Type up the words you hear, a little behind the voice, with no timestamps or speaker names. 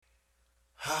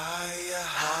Higher,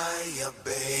 higher,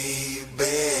 baby.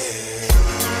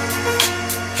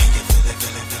 Can you feel it,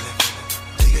 feel it, feel it, feel it?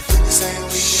 Do you feel the same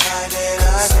way high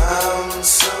that I'm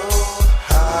so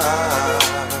high?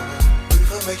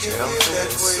 Reefer make you feel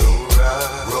that way. So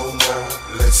right. Roll more,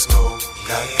 let's smoke.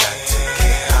 I got to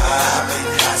get high. I've been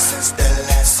high since the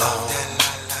last song.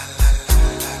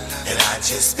 And I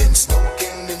just been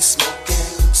smoking and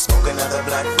smoking. Smoke another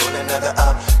black, roll another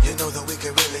up. You know that we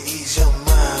can really ease your mind.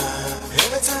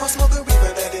 Every time I smoke a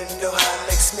reefer, that didn't know how it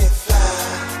makes me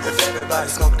fly. If everybody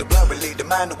smoked the blunt, relieve the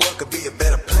mind, the world could be a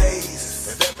better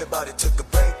place. If everybody took a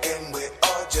break and we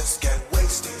all just get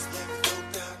wasted.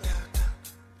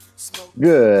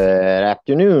 Good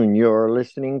afternoon. You're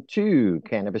listening to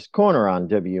Cannabis Corner on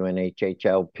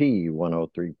WNHHLP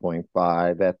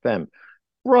 103.5 FM,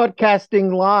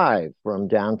 broadcasting live from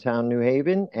downtown New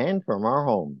Haven and from our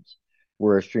homes.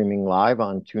 We're streaming live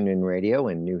on TuneIn Radio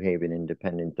and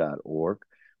newhavenindependent.org.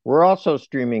 We're also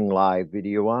streaming live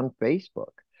video on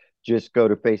Facebook. Just go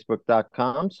to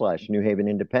facebook.com/New Haven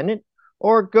Independent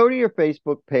or go to your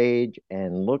Facebook page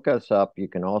and look us up. You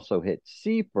can also hit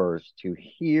see first to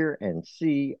hear and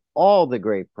see all the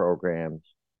great programs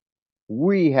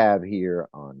we have here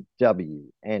on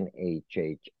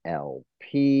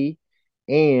WNHHLP.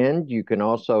 And you can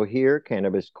also hear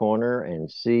Cannabis Corner and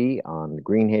see on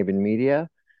Greenhaven Media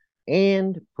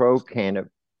and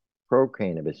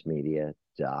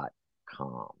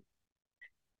procannabismedia.com.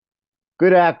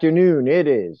 Good afternoon. It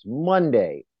is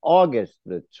Monday, August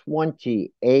the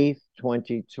 28th,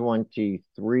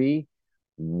 2023.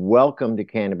 Welcome to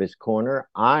Cannabis Corner.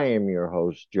 I am your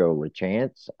host, Joe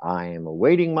LaChance. I am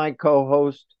awaiting my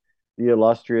co-host, the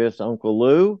illustrious Uncle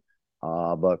Lou.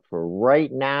 But for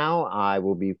right now, I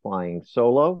will be flying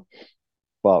solo.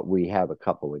 But we have a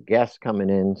couple of guests coming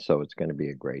in, so it's going to be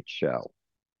a great show.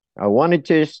 I wanted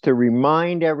just to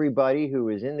remind everybody who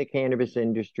is in the cannabis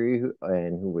industry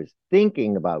and who was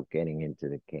thinking about getting into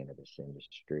the cannabis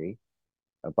industry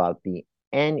about the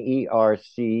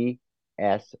NERCS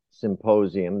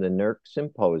Symposium, the NERC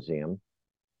Symposium,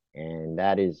 and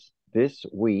that is this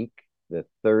week, the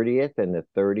 30th and the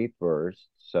 31st.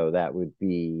 So that would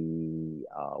be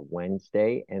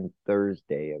Wednesday and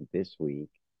Thursday of this week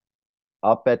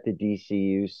up at the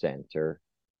DCU Center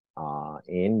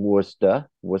in Worcester,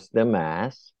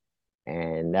 Mass.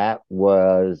 And that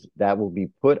will be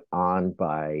put on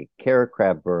by Kara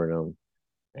Crab Burnham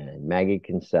and Maggie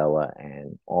Kinsella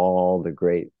and all the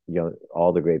great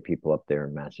people up there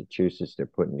in Massachusetts. They're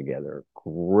putting together a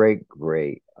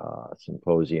great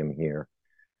symposium here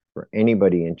for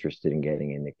anybody interested in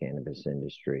getting in the cannabis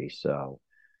industry. So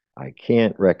I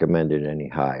can't recommend it any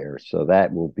higher. So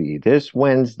that will be this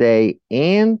Wednesday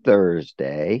and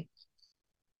Thursday.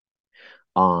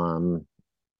 And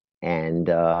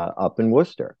up in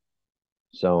Worcester.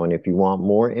 So, and if you want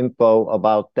more info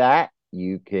about that,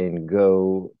 you can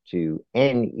go to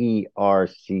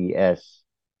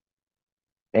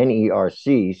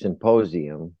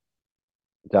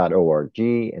nercsymposium.org,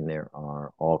 and there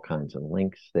are all kinds of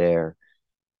links there.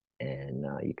 And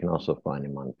you can also find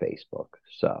them on Facebook.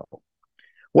 So,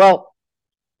 well,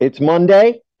 it's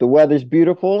Monday. The weather's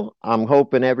beautiful. I'm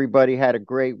hoping everybody had a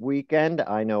great weekend.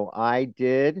 I know I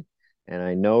did. And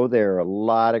I know there are a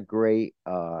lot of great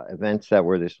events that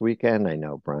were this weekend. I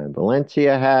know Brian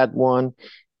Valencia had one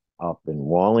up in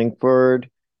Wallingford.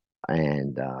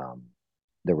 And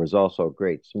there was also a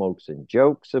great Smokes and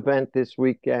Jokes event this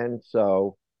weekend.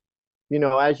 So,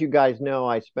 as you guys know,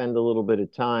 I spend a little bit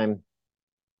of time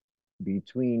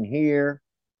between here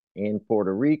and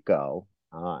Puerto Rico.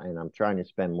 And I'm trying to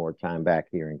spend more time back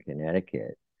here in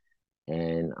Connecticut.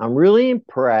 And I'm really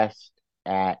impressed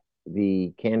at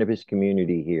the cannabis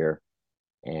community here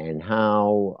and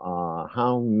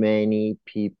how many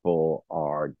people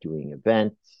are doing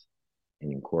events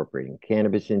and incorporating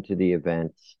cannabis into the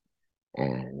events.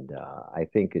 And I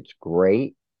think it's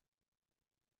great.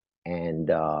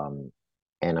 And I'm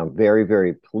very,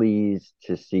 very pleased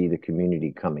to see the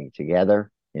community coming together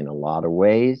in a lot of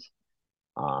ways.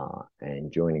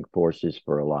 And joining forces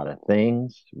for a lot of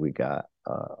things. We got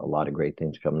a lot of great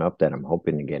things coming up that I'm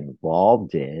hoping to get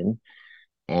involved in.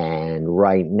 And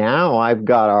right now, I've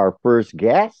got our first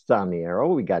guests on the air.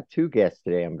 Oh, we got two guests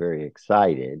today. I'm very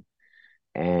excited.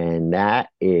 And that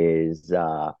is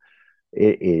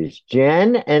it is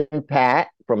Jen and Pat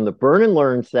from the Burn and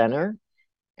Learn Center.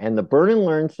 And the Burn and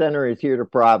Learn Center is here to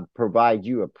provide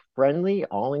you a friendly,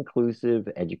 all-inclusive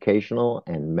educational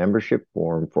and membership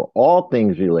forum for all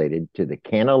things related to the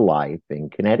canna life in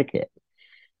Connecticut.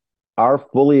 Our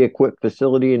fully equipped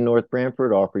facility in North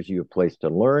Branford offers you a place to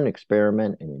learn,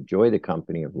 experiment, and enjoy the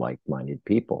company of like-minded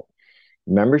people.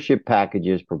 Membership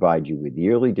packages provide you with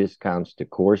yearly discounts to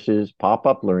courses,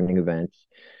 pop-up learning events,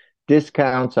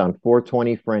 discounts on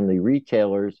 420 friendly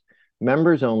retailers,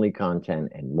 members only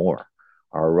content, and more.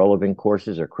 Our relevant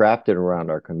courses are crafted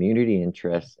around our community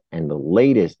interests and the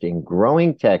latest in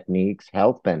growing techniques,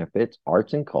 health benefits,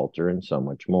 arts and culture, and so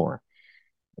much more.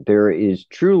 There is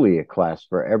truly a class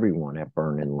for everyone at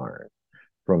Burn and Learn.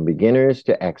 From beginners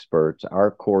to experts,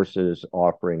 our courses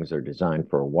offerings are designed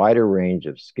for a wider range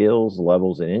of skills,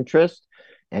 levels, and interests.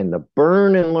 And the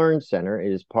Burn and Learn Center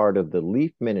is part of the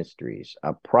Leaf Ministries,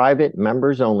 a private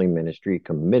members-only ministry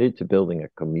committed to building a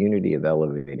community of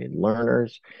elevated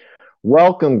learners.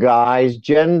 Welcome, guys.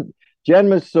 Jen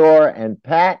Masor and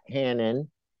Pat Hannon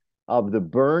of the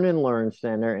Burn and Learn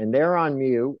Center, and they're on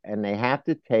mute, and they have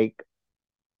to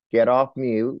get off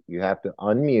mute. You have to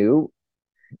unmute.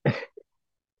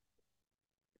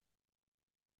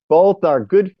 Both are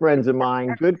good friends of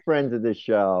mine, good friends of the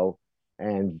show,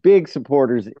 and big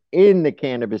supporters in the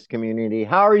cannabis community.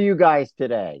 How are you guys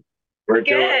today? We're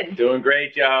good. Doing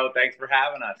great, Joe. Thanks for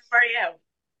having us. How are you?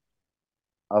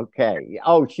 Okay.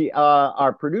 Oh,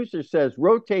 our producer says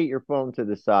rotate your phone to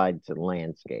the side to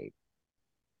landscape.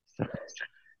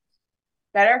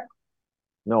 Better?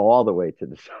 No, all the way to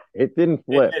the side. It didn't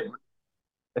flip.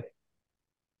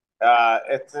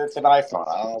 It's an iPhone.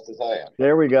 I don't know what to tell you.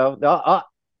 There we go.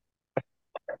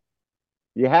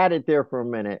 You had it there for a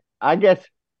minute. I guess.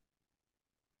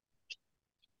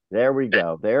 There we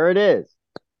go. There it is.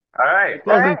 All right. It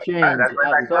doesn't change.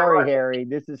 I'm sorry, Harry.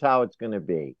 This is how it's going to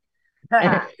be.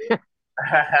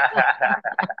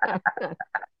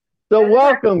 So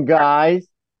welcome, guys.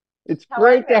 It's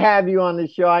great to have you on the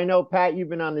show. I know, Pat, you've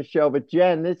been on the show, but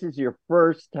Jen, this is your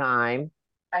first time.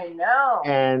 I know.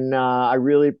 And I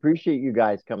really appreciate you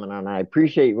guys coming on. I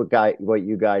appreciate what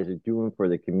you guys are doing for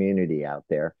the community out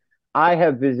there. I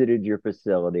have visited your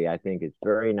facility. I think it's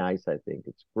very nice. I think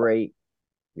it's great.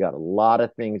 You got a lot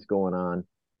of things going on.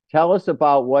 Tell us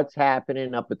about what's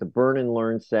happening up at the Burn and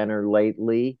Learn Center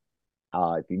lately.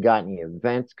 If you got any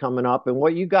events coming up and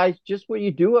what you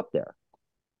do up there.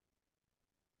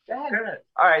 Go ahead. Good.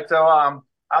 All right. So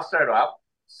I'll start off.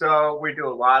 So we do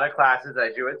a lot of classes,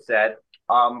 as you had said.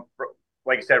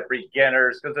 Like you said, for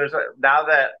beginners, because now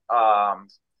that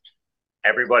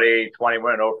everybody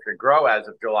 21 and over can grow as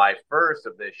of July 1st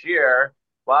of this year.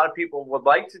 A lot of people would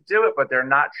like to do it, but they're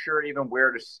not sure even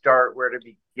where to start, where to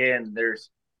begin.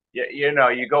 There's,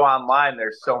 you go online,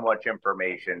 there's so much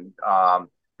information,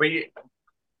 but you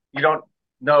don't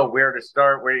know where to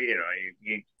start. Where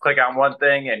you click on one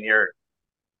thing and you're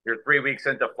 3 weeks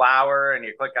into flower, and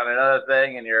you click on another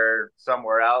thing and you're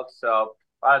somewhere else. So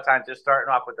a lot of times, just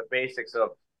starting off with the basics of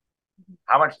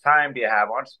how much time do you have?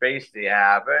 How much space do you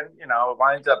have? And, it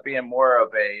winds up being more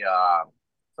of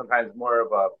sometimes more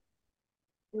of a.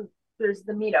 There's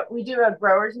the meetup. We do a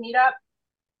growers meetup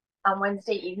on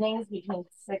Wednesday evenings between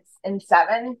 6 and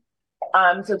 7.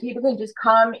 So people can just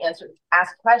come,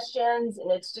 ask questions,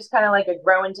 and it's just kind of like a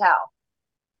grow and tell.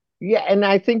 Yeah, and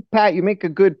I think, Pat, you make a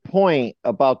good point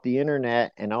about the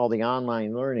internet and all the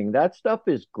online learning. That stuff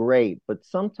is great, but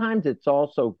sometimes it's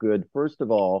also good, first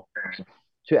of all,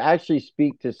 to actually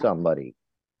speak to somebody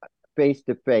face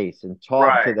to face and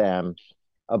talk to them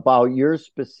about your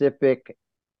specific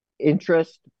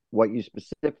interest, what you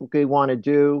specifically want to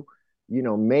do.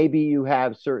 Maybe you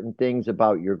have certain things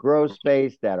about your grow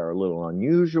space that are a little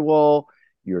unusual.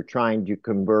 You're trying to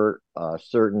convert a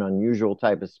certain unusual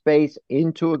type of space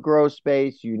into a grow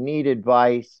space. You need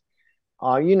advice.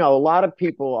 A lot of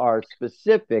people are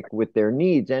specific with their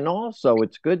needs. And also,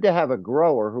 it's good to have a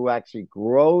grower who actually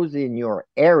grows in your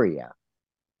area.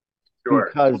 Sure.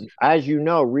 Because, as you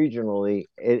know, regionally,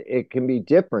 it can be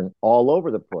different all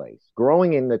over the place.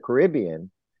 Growing in the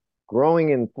Caribbean, growing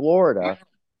in Florida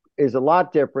is a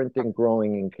lot different than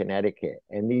growing in Connecticut.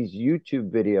 And these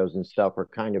YouTube videos and stuff are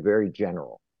kind of very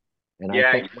general. And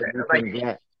I think what you can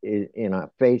get in a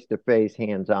face-to-face,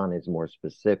 hands-on is more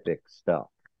specific stuff.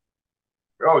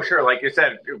 Oh, sure. Like you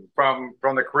said, from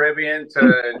the Caribbean to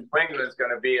New England is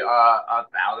going to be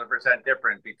 1,000%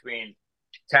 different between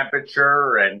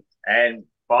temperature and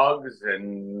bugs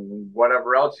and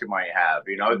whatever else you might have.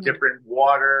 Different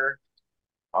water.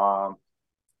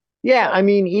 Yeah, I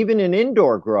mean, even an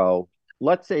indoor grow,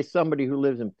 let's say somebody who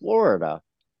lives in Florida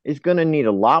is going to need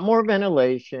a lot more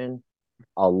ventilation,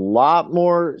 a lot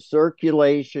more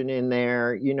circulation in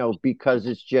there, because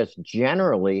it's just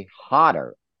generally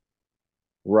hotter.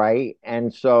 Right.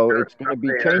 And so it's going to be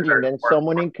changing than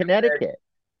someone in Connecticut.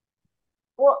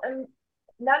 Well, and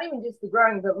not even just the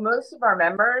growing, but a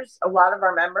lot of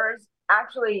our members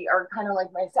actually are kind of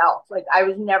like myself. Like, I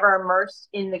was never immersed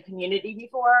in the community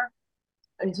before.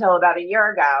 until about a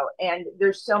year ago, and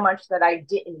there's so much that I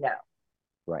didn't know.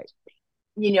 Right.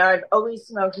 You know, I've always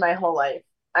smoked my whole life.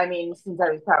 I mean, since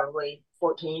I was probably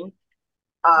 14.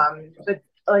 But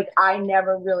like I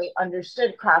never really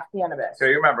understood craft cannabis. So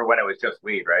you remember when it was just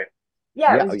weed, right?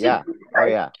 Yeah, Yeah. it was Yeah. just, Oh,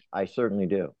 yeah. I certainly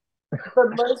do.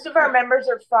 but most of our members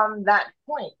are from that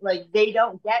point. Like they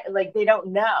don't get, like they don't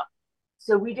know.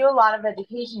 So we do a lot of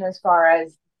education as far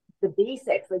as the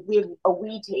basics. Like we have a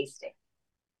weed tasting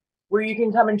where you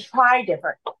can come and try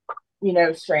different, you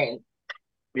know, strains.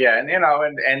 Yeah, and you know,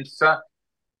 and some,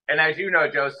 and as you know,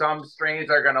 Joe, some strains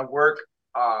are going to work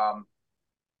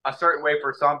a certain way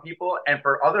for some people, and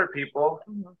for other people,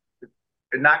 it's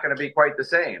not going to be quite the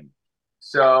same.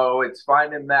 So it's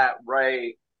finding that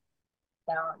right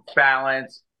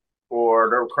balance or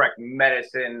the correct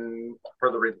medicine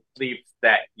for the relief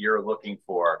that you're looking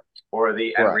for, or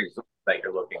the end result that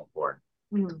you're looking for.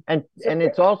 And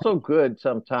it's also good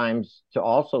sometimes to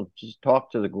also just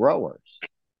talk to the growers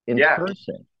in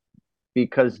person,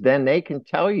 because then they can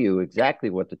tell you exactly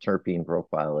what the terpene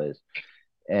profile is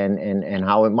and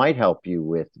how it might help you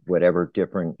with whatever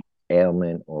different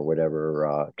ailment or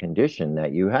whatever condition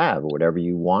that you have or whatever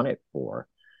you want it for.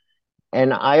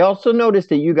 And I also noticed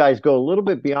that you guys go a little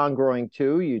bit beyond growing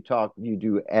too. You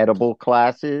do edible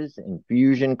classes,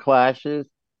 infusion classes,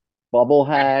 bubble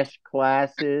hash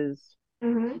classes,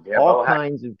 all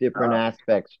kinds of different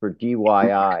aspects for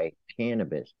DIY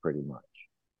cannabis, pretty much.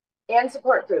 And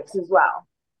support groups as well.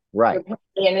 Right. For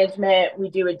management, we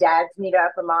do a dad's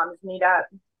meetup, a mom's meetup.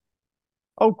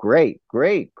 Oh, great.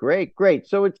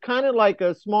 So it's kind of like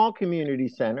a small community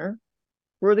center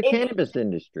for the cannabis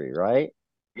industry, right?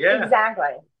 Yeah.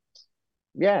 Exactly.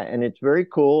 Yeah, and it's very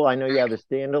cool. I know you have a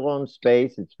standalone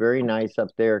space. It's very nice up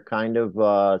there, kind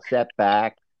of set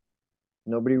back.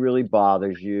 Nobody really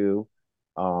bothers you.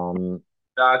 It's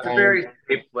a very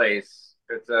safe place.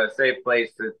 It's a safe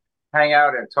place to hang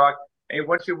out and talk. Hey,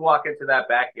 once you walk into that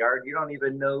backyard, you don't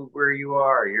even know where you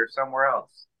are. You're somewhere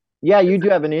else. Yeah, you do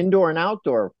have an indoor and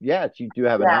outdoor. Yes, you do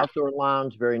have an outdoor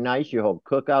lounge. Very nice. You hold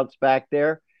cookouts back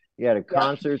there. You had a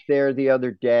concert there the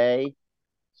other day.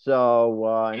 So,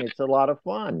 and it's a lot of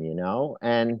fun, you know,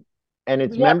 and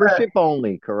it's membership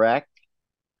only, correct?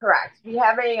 Correct. We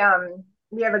have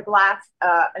a glass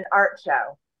an art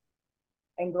show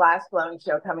and glass blowing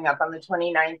show coming up on the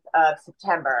 29th of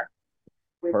September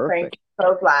with Frank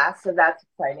Glass, so that's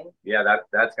exciting. Yeah,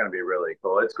 that's going to be really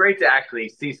cool. It's great to actually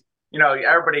see, you know,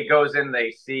 everybody goes in, they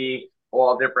see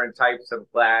all different types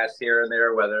of glass here and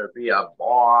there, whether it be a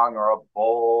bong or a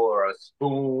bowl or a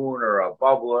spoon or a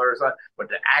bubbler or something, but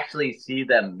to actually see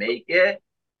them make it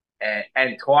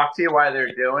and talk to you while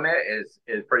they're doing it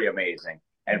is pretty amazing.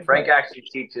 And Frank actually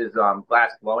teaches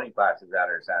glass blowing classes at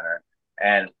our center.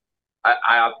 And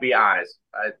I'll be honest,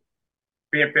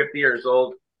 being 50 years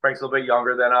old, Frank's a little bit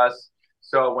younger than us.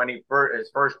 So when his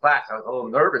first class, I was a little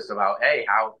nervous about, hey,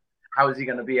 how is he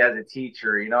going to be as a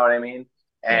teacher? You know what I mean?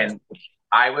 And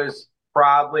I was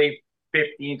probably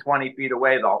 15, 20 feet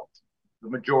away the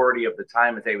majority of the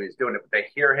time as he was doing it. But to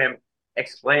hear him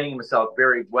explaining himself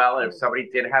very well, if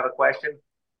somebody did have a question,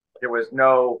 there was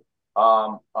no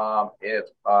if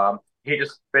he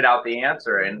just spit out the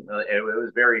answer, and it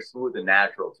was very smooth and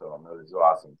natural to him. It was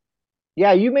awesome.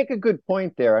 Yeah, you make a good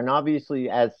point there. And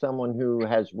obviously, as someone who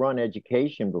has run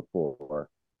education before,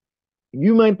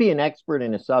 you might be an expert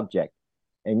in a subject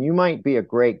and you might be a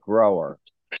great grower.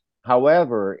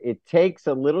 However, it takes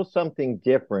a little something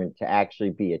different to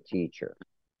actually be a teacher.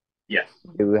 Yes.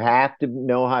 You have to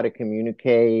know how to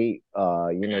communicate.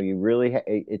 You know, you really,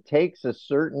 it takes a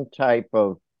certain type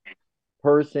of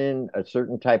person, a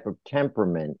certain type of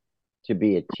temperament to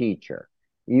be a teacher.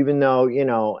 Even though, you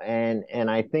know, and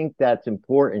I think that's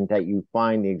important that you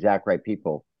find the exact right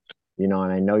people, you know,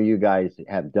 and I know you guys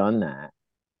have done that.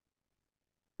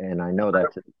 And I know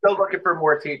that's still looking for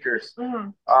more teachers.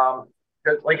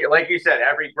 Because like you said,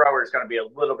 every grower is going to be a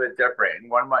little bit different.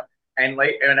 And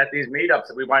and at these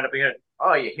meetups, we wind up being,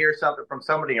 oh, you hear something from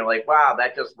somebody, and you're like, wow,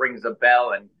 that just rings a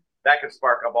bell, and that could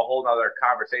spark up a whole other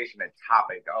conversation and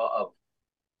topic of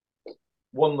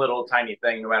one little tiny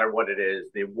thing, no matter what it is,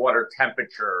 the water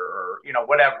temperature or, you know,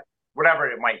 whatever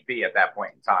it might be at that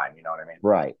point in time. You know what I mean?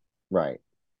 Right.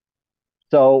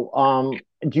 So,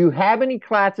 do you have any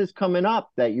classes coming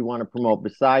up that you want to promote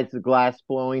besides the glass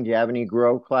blowing? Do you have any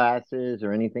grow classes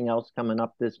or anything else coming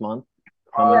up this month?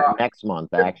 Next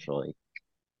month, actually.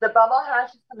 The bubble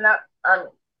hash is coming up on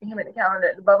here at the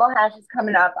calendar. The bubble hash is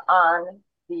coming up on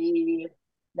the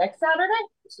next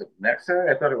Saturday. Next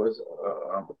Saturday? I thought it was.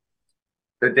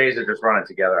 The days are just running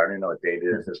together. I don't even know what date it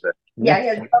is. Yeah, he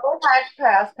has a bubble hash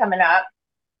class coming up.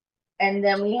 And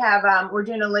then we have we're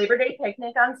doing a Labor Day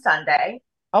picnic on Sunday.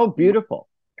 Oh, beautiful.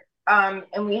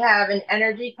 And we have an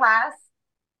energy class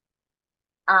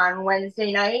on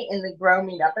Wednesday night in the Grow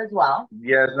meetup as well.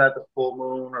 Yeah, isn't that the full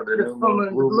moon or the new full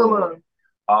moon? blue moon.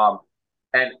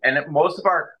 And most of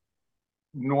our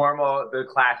the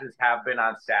classes have been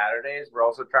on Saturdays. We're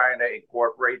also trying to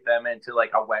incorporate them into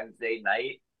like a Wednesday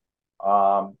night.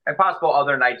 And possible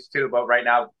other nights too, but right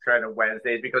now trying to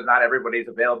Wednesdays because not everybody's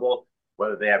available,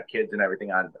 whether they have kids and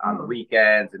everything on the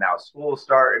weekends, and now school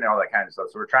start and all that kind of stuff.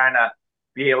 So we're trying to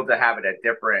be able to have it at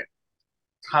different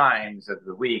times of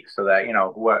the week so that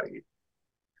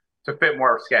to fit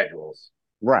more schedules.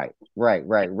 Right.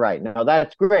 Now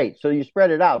that's great. So you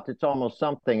spread it out. It's almost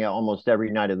something almost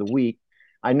every night of the week.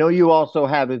 I know you also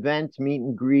have events, meet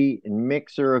and greet and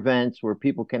mixer events where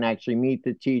people can actually meet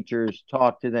the teachers,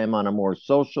 talk to them on a more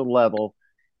social level,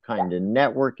 kind of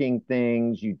networking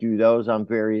things. You do those on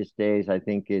various days. I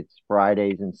think it's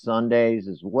Fridays and Sundays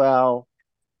as well.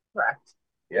 Correct.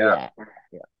 Yeah.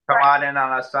 Come on in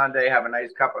on a Sunday, have a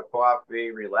nice cup of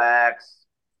coffee, relax.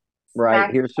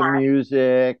 Right. Here's some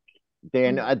music.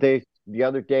 Then the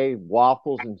other day,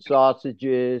 waffles and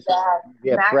sausages.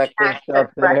 Yeah, breakfast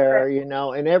up there,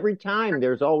 and every time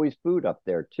there's always food up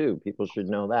there too. People should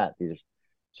know that. There's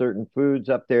certain foods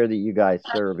up there that you guys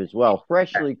serve as well,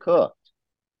 freshly cooked.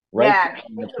 Right.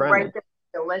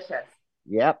 Delicious.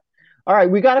 Yep. All right,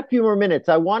 we got a few more minutes.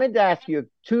 I wanted to ask you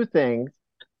two things.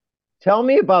 Tell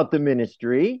me about the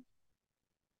ministry.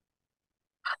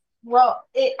 Well,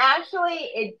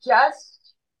 it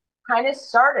just kind of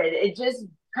started. It just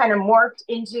kind of morphed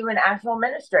into an actual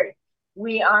ministry.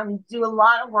 We do a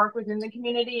lot of work within the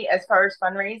community as far as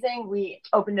fundraising. We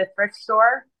opened a thrift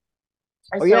store.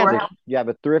 You have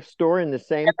a thrift store in the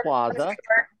same plaza.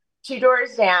 2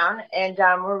 doors down, and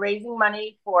we're raising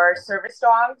money for service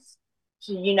dogs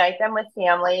to unite them with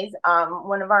families.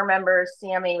 One of our members,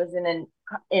 Sammy, was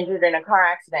injured in a car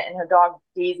accident, and her dog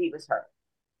Daisy was hurt.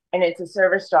 And it's a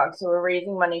service dog, so we're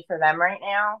raising money for them right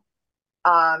now.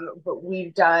 But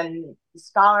we've done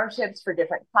scholarships for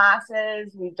different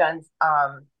classes. We've done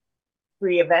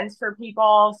free events for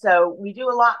people. So we do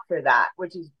a lot for that,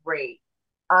 which is great.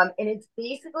 And it's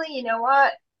basically, you know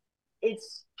what? It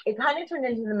kind of turned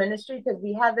into the ministry because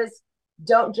we have this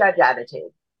don't judge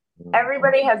attitude.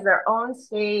 Everybody has their own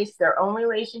space, their own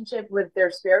relationship with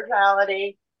their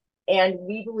spirituality, and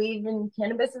we believe in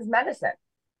cannabis as medicine.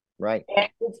 Right. And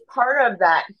it's part of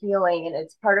that healing, and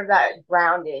it's part of that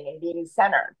grounding and being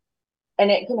centered.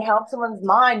 And it can help someone's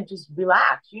mind just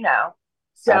relax,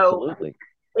 So absolutely.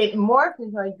 It morphed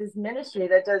into like this ministry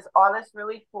that does all this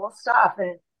really cool stuff.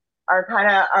 And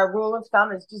our rule of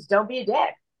thumb is just don't be a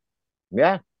dick.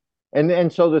 Yeah.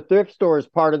 And so the thrift store is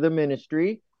part of the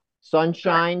ministry.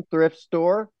 Sunshine Thrift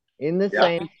Store in the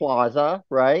same plaza,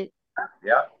 right?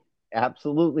 Yeah.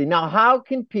 Absolutely. Now, how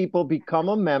can people become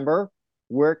a member?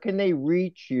 Where can they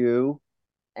reach you?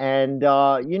 And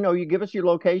you give us your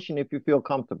location if you feel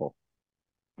comfortable.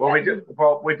 Well, we do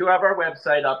have our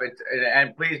website up.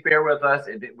 And please bear with us.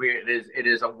 It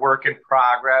is a work in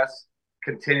progress,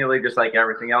 continually, just like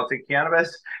everything else in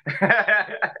cannabis.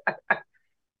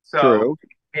 So true.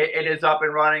 It is up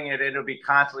and running, and it'll be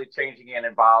constantly changing and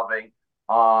evolving.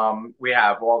 We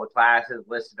have all the classes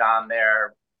listed on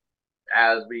there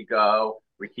as we go.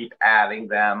 We keep adding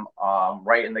them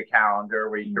right in the calendar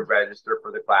where you can register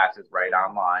for the classes right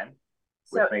online,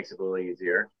 which makes it a little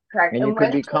easier. Correct. And you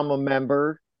can become a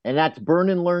member, and that's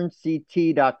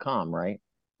burnandlearnct.com, right?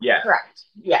 Yes. Correct.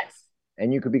 Yes.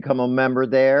 And you could become a member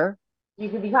there. You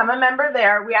could become a member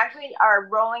there. We actually are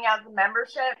rolling out the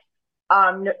membership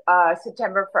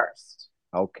September 1st.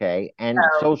 Okay. And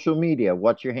social media,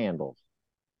 what's your handles?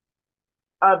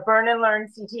 Burn and Learn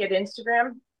CT at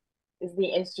Instagram is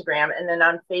the Instagram. And then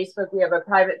on Facebook, we have a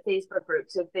private Facebook group.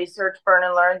 So if they search Burn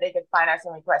and Learn, they can find us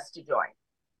and request to join.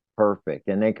 Perfect.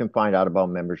 And they can find out about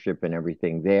membership and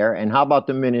everything there. And how about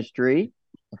the ministry?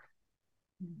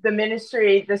 The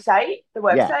ministry, the site, the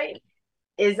website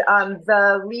is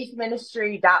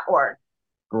theleafministry.org.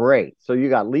 Great. So you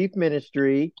got Leaf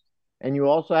Ministry, and you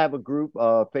also have a group,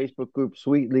 Facebook group,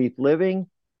 Sweet Leaf Living.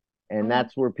 And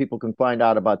that's where people can find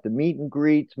out about the meet and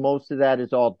greets. Most of that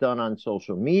is all done on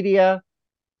social media.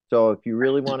 So if you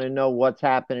really want to know what's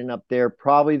happening up there,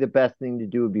 probably the best thing to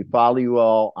do would be follow you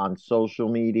all on social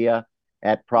media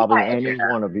at probably any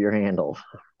one of your handles.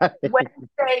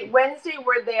 Wednesday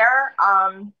we're there.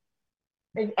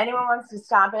 If anyone wants to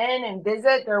stop in and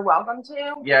visit, they're welcome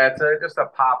to. Yeah, it's just a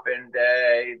pop-in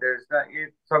day. There's not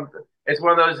something. It's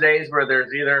one of those days where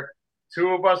there's either 2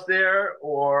 of us there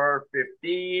or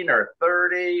 15 or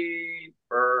 30.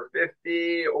 or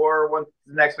 50, or once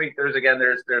next week there's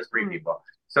 3 people.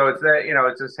 So it's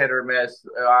it's just hit or miss.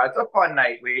 It's a fun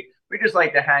night. We just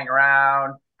like to hang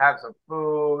around, have some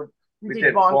food. We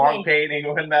did bong painting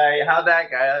one night. How'd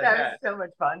that go? That was so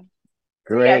much fun.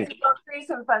 Great. So go through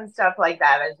some fun stuff like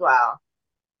that as well.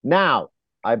 Now,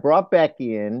 I brought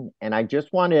Becky in, and I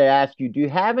just wanted to ask you, do you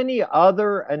have any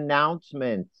other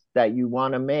announcements that you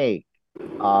want to make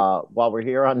while we're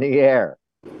here on the air?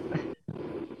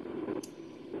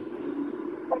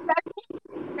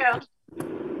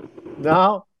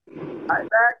 No? Hi,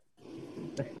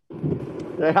 Beck.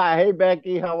 Hey,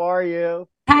 Becky, how are you?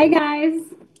 Hi, guys.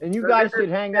 And you guys should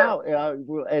hang out and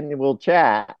we'll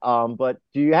chat. But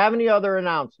do you have any other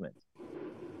announcements?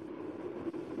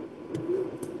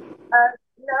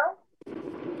 No.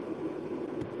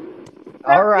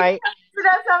 All right. So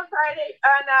that's on Friday,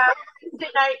 on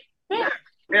Wednesday night.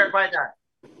 Here, quiet down.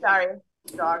 Sorry,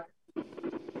 dog.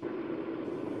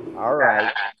 All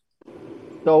right.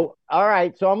 So, all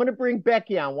right. So I'm going to bring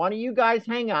Becky on. Why don't you guys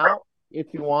hang out if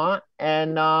you want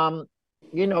and,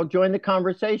 join the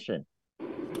conversation.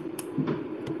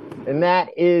 And that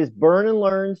is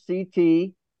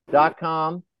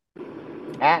burnandlearnct.com,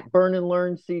 at Burn and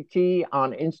Learn CT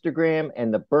on Instagram,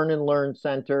 and the Burn and Learn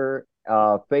Center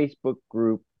Facebook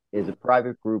group is a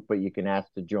private group, but you can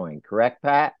ask to join. Correct,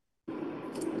 Pat?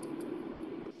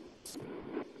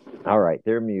 All right,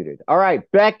 they're muted. All right,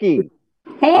 Becky.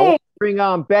 Hey. I want to bring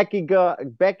on Becky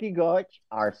Gutch,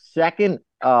 our second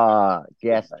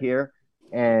guest here.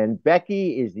 And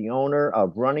Becky is the owner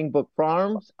of Running Brook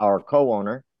Farms, our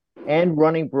co-owner, and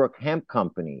Running Brook Hemp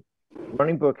Company.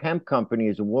 Running Brook Hemp Company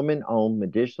is a woman-owned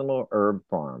medicinal herb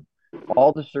farm.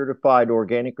 All the certified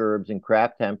organic herbs and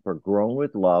craft hemp are grown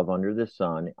with love under the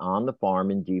sun on the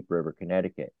farm in Deep River,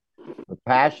 Connecticut. We're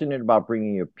passionate about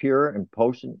bringing you pure and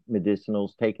potent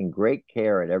medicinals, taking great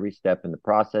care at every step in the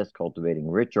process, cultivating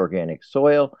rich organic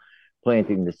soil,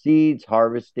 planting the seeds,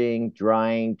 harvesting,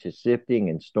 drying, to sifting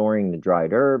and storing the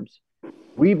dried herbs.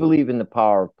 We believe in the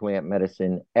power of plant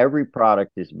medicine. Every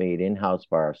product is made in-house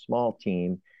by our small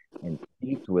team and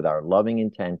steeped with our loving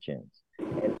intentions.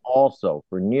 And also,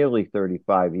 for nearly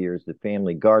 35 years, the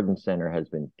Family Garden Center has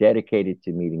been dedicated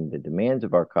to meeting the demands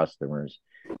of our customers.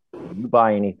 When you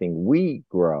buy anything we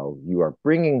grow, you are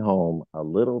bringing home a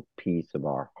little piece of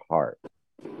our heart.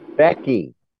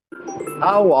 Becky,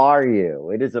 how are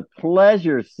you? It is a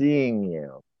pleasure seeing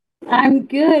you. I'm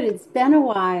good. It's been a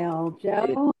while,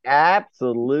 Joe. It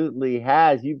absolutely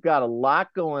has. You've got a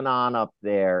lot going on up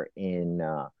there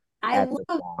at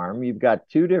the farm. You've got a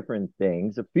few different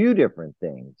things,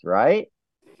 right?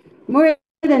 More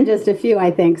than just a few, I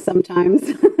think, sometimes.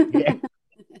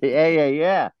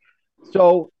 Yeah.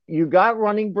 So you got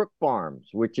Running Brook Farms,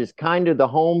 which is kind of the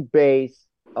home base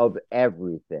of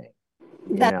everything,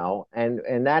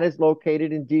 and that is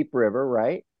located in Deep River,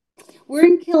 right? We're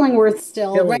in Killingworth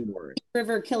still. Killingworth.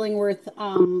 River Killingworth.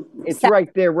 It's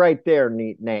right there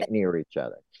near each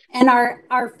other. And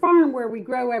our farm where we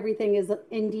grow everything is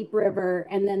in Deep River,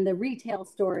 and then the retail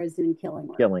store is in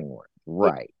Killingworth.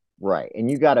 Right. And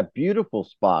you got a beautiful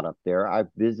spot up there. I've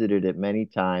visited it many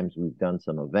times. We've done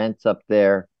some events up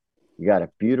there. You got a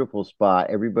beautiful spot.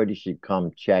 Everybody should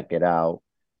come check it out.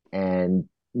 And,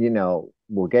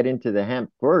 we'll get into the hemp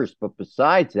first, but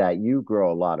besides that, you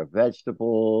grow a lot of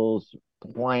vegetables,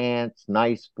 plants,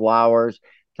 nice flowers.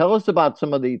 Tell us about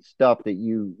some of the stuff that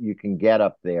you can get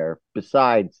up there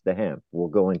besides the hemp. We'll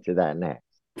go into that next.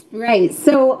 Right.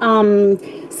 So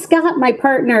Scott, my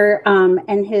partner,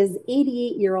 and his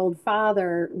 88-year-old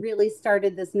father really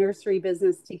started this nursery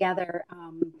business together,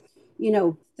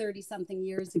 30-something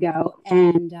years ago.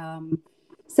 And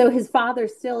so his father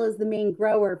still is the main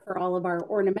grower for all of our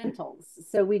ornamentals.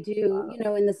 So we do,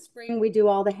 in the spring, we do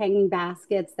all the hanging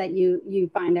baskets that you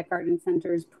find at garden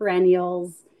centers,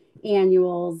 perennials,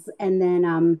 annuals. And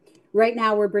then right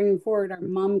now we're bringing forward our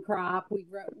mum crop. We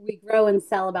grow and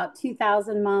sell about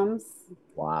 2,000 mums.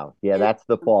 Wow. Yeah, that's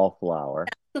the fall flower.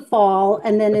 That's the fall.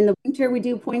 And then in the winter, we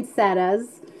do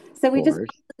poinsettias. So we just follow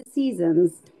the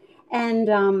seasons.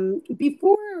 And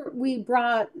before we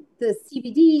brought the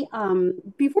CBD,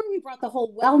 before we brought the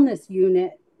whole wellness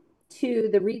unit to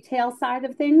the retail side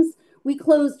of things, we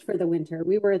closed for the winter.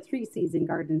 We were a 3-season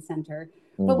garden center.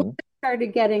 But when we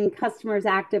started getting customers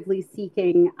actively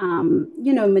seeking,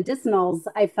 medicinals,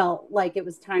 I felt like it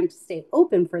was time to stay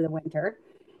open for the winter,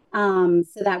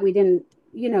 so that we didn't,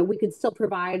 we could still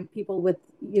provide people with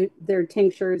their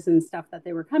tinctures and stuff that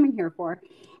they were coming here for.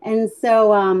 And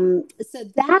so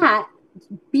that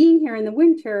being here in the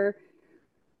winter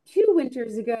two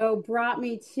winters ago brought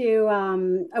me to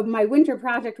my winter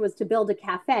project was to build a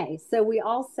cafe. So we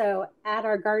also at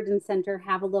our garden center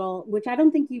have a little, which I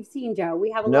don't think you've seen, Joe.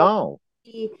 No.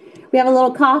 We have a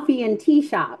little coffee and tea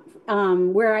shop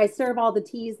where I serve all the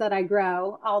teas that I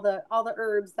grow, all the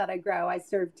herbs that I grow. I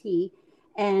serve tea,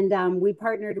 and we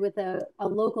partnered with a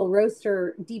local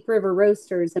roaster, Deep River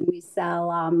Roasters, and we sell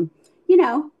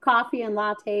coffee and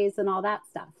lattes and all that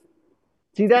stuff.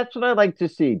 See, that's what I like to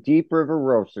see. Deep River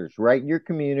Roasters, right in your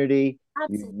community.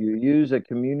 Absolutely. You use a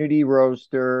community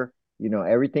roaster.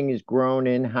 Everything is grown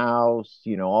in-house.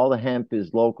 All the hemp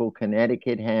is local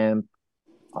Connecticut hemp.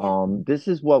 This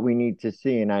is what we need to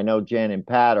see. And I know Jen and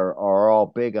Pat are all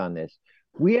big on this.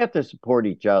 We have to support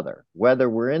each other, whether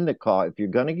we're in the car. If you're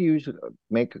going to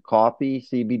make a coffee,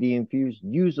 CBD infused,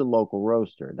 use a local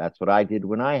roaster. That's what I did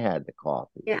when I had the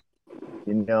coffee. Yeah.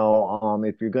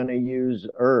 If you're going to use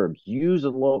herbs, use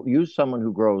someone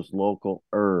who grows local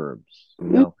herbs.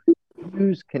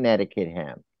 Use Connecticut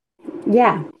hemp.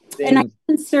 Yeah. And I Things,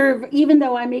 can serve, even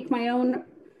though I make my own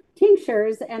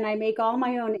tinctures and I make all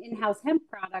my own in-house hemp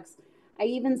products, I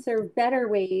even serve Better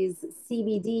Ways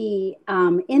CBD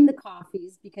in the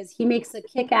coffees because he makes a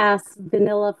kick-ass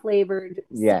vanilla flavored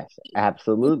yes,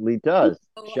 absolutely does.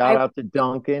 So Shout out to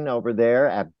Duncan over there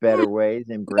at Better Ways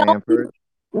in Branford.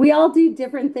 we all do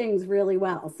different things really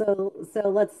well. So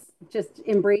let's just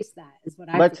embrace that is what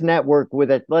I Let's network with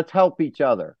it. Let's help each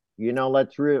other.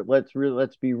 Let's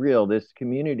be real. This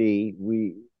community,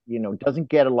 doesn't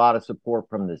get a lot of support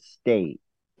from the state.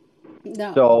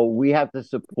 no. So we have to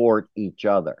support each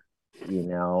other,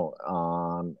 and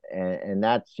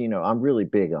that's, I'm really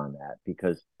big on that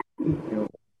because,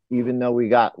 even though we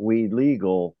got weed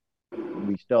legal,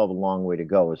 we still have a long way to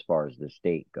go as far as the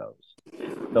state goes.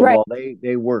 So Right. while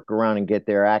they work around and get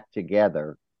their act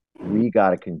together, we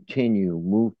got to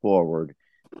move forward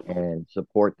and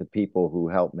support the people who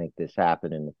helped make this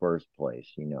happen in the first place.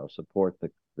 Support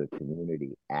the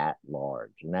community at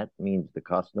large. And that means the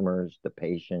customers, the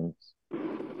patients,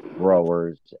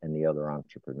 growers, and the other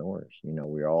entrepreneurs.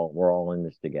 We're all in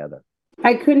this together.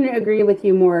 I couldn't agree with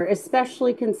you more,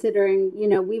 especially considering,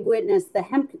 we've witnessed the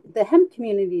hemp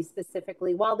community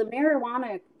specifically. While the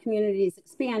marijuana community is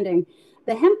expanding,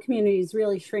 the hemp community is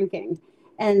really shrinking.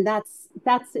 And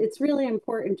it's really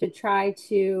important to try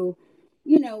to,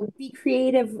 be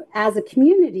creative as a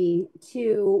community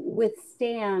to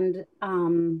withstand,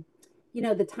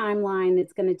 the timeline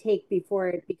it's going to take before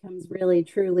it becomes really,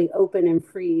 truly open and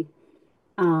free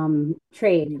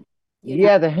trade.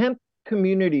 Yeah, the hemp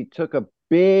community took a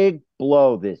big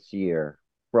blow this year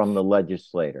from the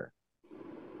legislator.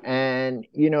 And,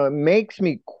 it makes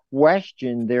me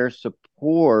question their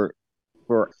support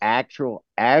for actual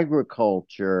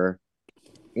agriculture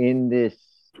in this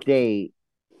state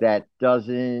that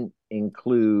doesn't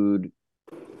include,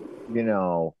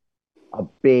 a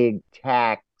big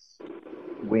tax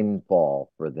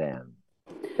windfall for them,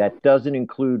 that doesn't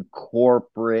include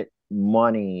corporate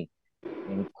money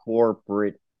and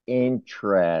corporate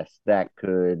interest that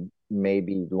could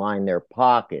maybe line their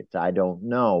pockets. I don't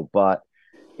know, but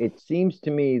it seems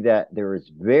to me that there is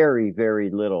very,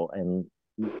 very little and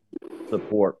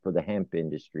support for the hemp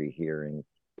industry here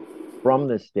from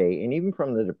the state and even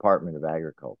from the Department of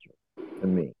Agriculture. To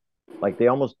me, like they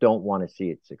almost don't want to see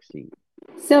it succeed.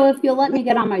 So if you'll let me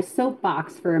get on my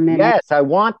soapbox for a minute. Yes, I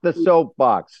want the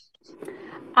soapbox.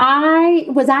 I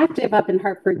was active up in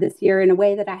Hartford this year in a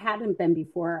way that I hadn't been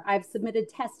before. I've submitted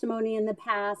testimony in the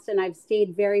past and I've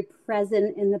stayed very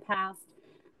present in the past,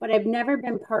 but I've never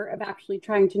been part of actually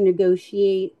trying to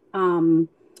negotiate and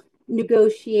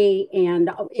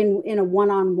in a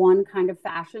one-on-one kind of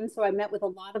fashion. So I met with a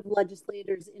lot of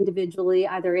legislators individually,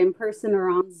 either in person or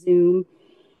on Zoom.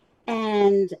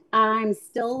 And I'm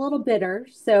still a little bitter.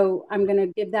 So I'm going to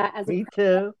give that as Me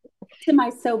too. to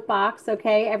my soapbox.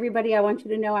 Okay. Everybody, I want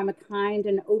you to know I'm a kind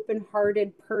and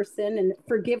open-hearted person and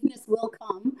forgiveness will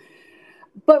come.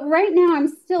 But right now I'm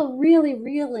still really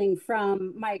reeling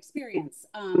from my experience.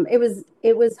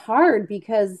 It was hard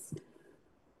because,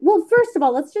 well, first of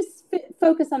all, let's just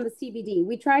focus on the CBD.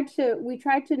 We tried to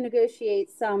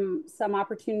negotiate some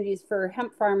opportunities for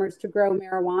hemp farmers to grow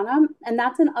marijuana, and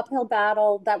that's an uphill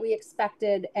battle that we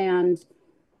expected.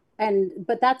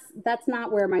 But that's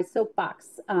not where my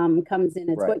soapbox comes in.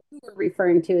 It's Right. what you were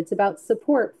referring to. It's about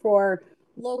support for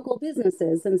local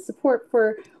businesses and support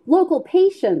for local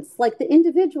patients, like the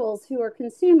individuals who are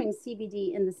consuming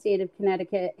CBD in the state of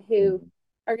Connecticut, who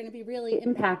are going to be really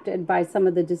impacted by some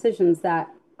of the decisions that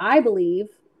I believe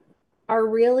are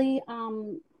really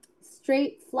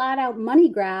straight, flat out money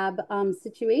grab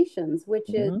situations, which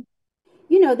is,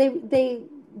 they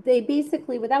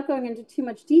basically, without going into too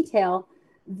much detail,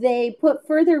 they put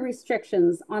further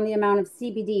restrictions on the amount of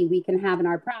CBD we can have in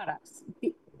our products.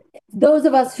 Those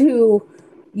of us who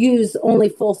use only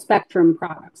full spectrum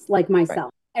products, like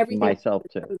myself, everything Myself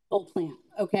too. full plant.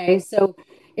 Okay, so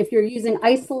if you're using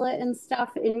isolate and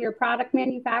stuff in your product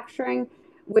manufacturing,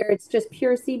 where it's just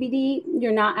pure CBD,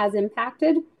 you're not as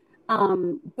impacted.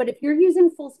 But if you're using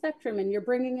full spectrum and you're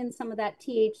bringing in some of that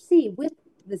THC with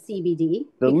the CBD,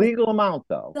 The legal amount,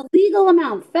 though. the legal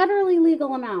amount, federally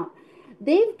legal amount,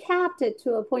 they've capped it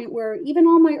to a point where even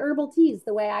all my herbal teas,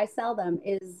 the way I sell them,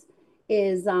 is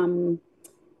in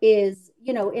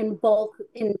bulk,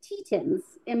 in tea tins,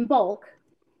 in bulk.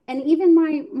 And even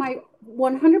my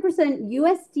 100%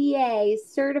 USDA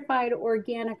certified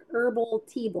organic herbal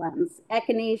tea blends,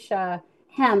 echinacea,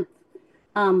 hemp,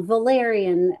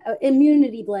 valerian,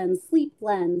 immunity blends, sleep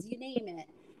blends, you name it.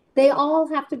 They all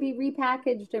have to be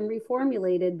repackaged and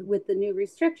reformulated with the new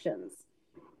restrictions.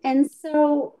 And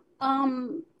so,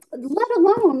 let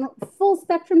alone full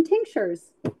spectrum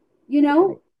tinctures,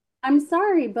 Right. I'm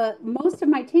sorry, but most of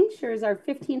my tinctures are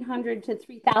 1,500 to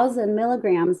 3,000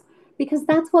 milligrams because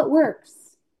that's what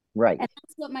works. Right. And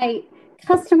that's what my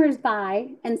customers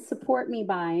buy and support me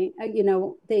by.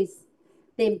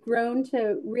 They've grown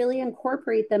to really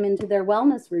incorporate them into their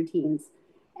wellness routines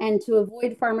and to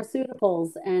avoid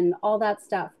pharmaceuticals and all that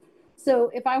stuff. So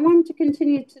if I wanted to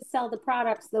continue to sell the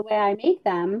products the way I make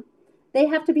them, they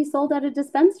have to be sold at a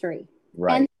dispensary.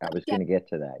 Right. And I was going to get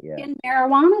to that. Yeah. in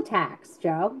marijuana tax,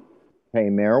 Joe. Pay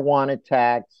marijuana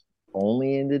tax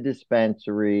only in the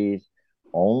dispensaries,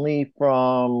 only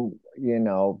from,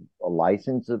 a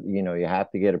license of, you have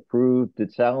to get approved to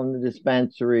sell in the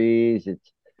dispensaries.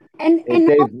 And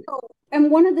they've also,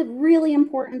 and one of the really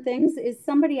important things is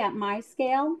somebody at my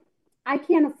scale, I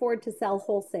can't afford to sell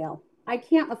wholesale. I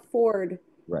can't afford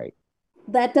right.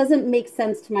 that. Doesn't make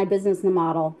sense to my business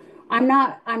model. I'm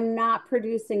not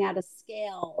producing at a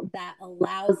scale that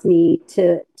allows me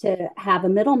to have a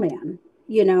middleman,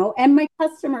 and my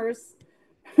customers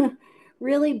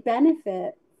really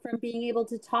benefit from being able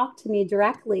to talk to me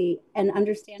directly and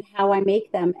understand how I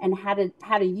make them and how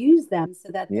to use them so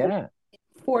that they're Yeah.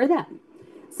 for them.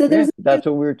 So Yeah. That's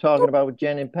what we were talking about with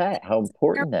Jen and Pat, how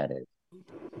important that is.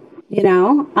 you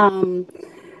know, um,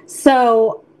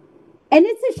 so and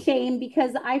it's a shame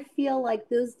because I feel like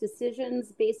those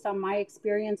decisions, based on my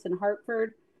experience in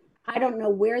Hartford, I don't know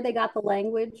where they got the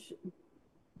language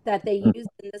that they used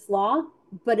in this law,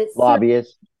 but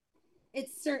Lobbyists. it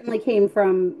certainly came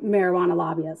from marijuana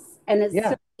lobbyists, and it Yeah.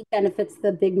 certainly benefits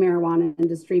the big marijuana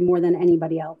industry more than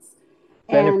anybody else.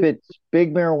 And Benefits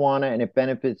big marijuana and it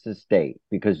benefits the state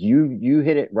because you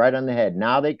hit it right on the head.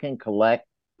 Now they can collect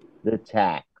the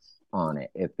tax on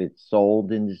it if it's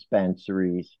sold in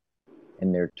dispensaries,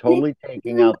 and they're totally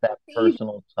taking out that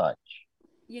personal touch.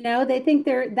 they think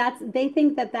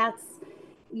that that's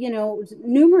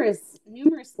numerous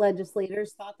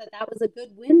legislators thought that that was a good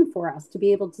win for us to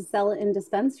be able to sell it in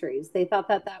dispensaries. They thought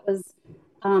that that was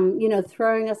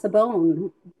throwing us a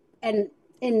bone, and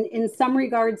in some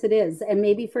regards it is, and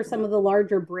maybe for some of the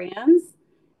larger brands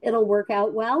it'll work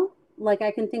out well. Like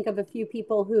I can think of a few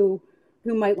people who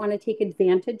might want to take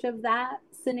advantage of that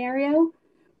scenario.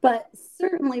 But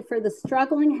certainly for the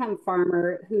struggling hemp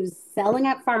farmer who's selling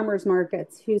at farmers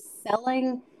markets, who's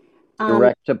selling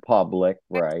Direct to public,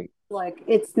 right? like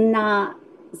it's not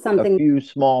A something. few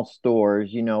small stores,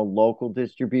 local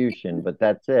distribution, but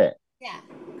that's it. Yeah.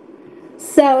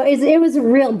 So it was a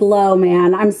real blow,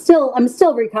 man. I'm still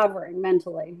recovering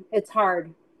mentally. It's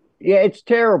hard. Yeah, it's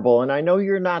terrible. And I know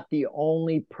you're not the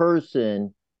only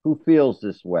person who feels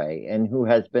this way and who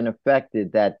has been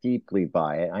affected that deeply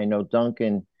by it. I know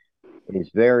Duncan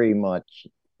is very much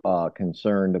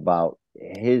concerned about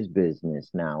his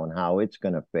business now and how it's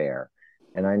going to fare.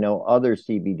 And I know other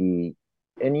CBD,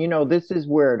 and this is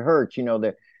where it hurts.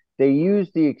 They use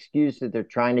the excuse that they're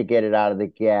trying to get it out of the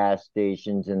gas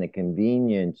stations and the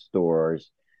convenience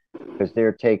stores because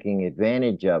they're taking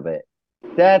advantage of it.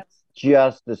 That's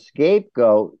just the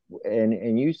scapegoat.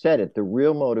 And you said it, the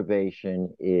real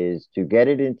motivation is to get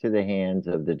it into the hands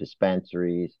of the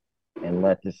dispensaries and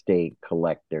let the state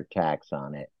collect their tax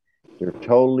on it. They're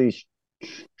totally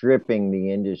stripping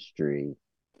the industry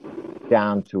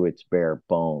down to its bare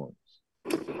bones.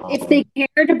 If they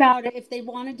cared about it, if they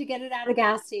wanted to get it out of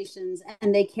gas stations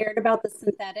and they cared about the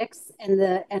synthetics and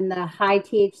the high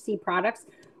THC products,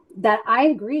 that I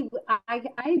agree. I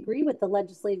agree with the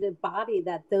legislative body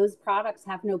that those products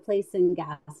have no place in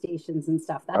gas stations and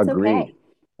stuff. That's Agreed. okay.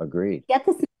 Agreed. Get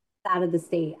the synthetics out of the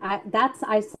state.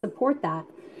 I support that.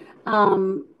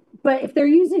 But if they're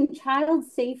using child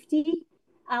safety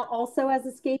also as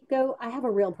a scapegoat, I have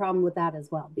a real problem with that as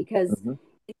well because They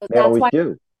that's always why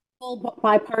do. full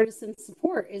bipartisan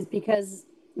support is because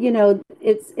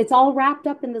it's all wrapped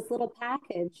up in this little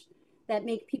package that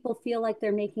make people feel like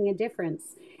they're making a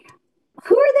difference.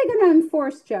 Who are they going to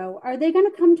enforce, Joe? Are they going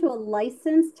to come to a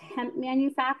licensed hemp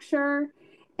manufacturer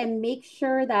and make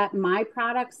sure that my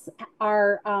products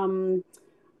are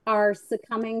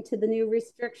succumbing to the new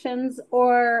restrictions,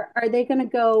 or are they going to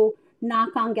go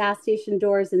knock on gas station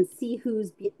doors and see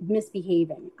who's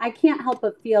misbehaving? I can't help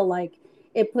but feel like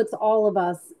it puts all of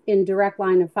us in direct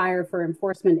line of fire for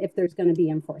enforcement if there's going to be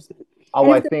enforcement. Oh,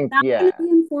 And I if there's think, not going yeah. to be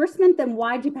enforcement, then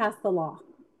why'd you pass the law?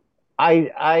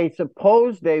 I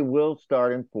suppose they will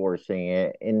start enforcing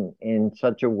it in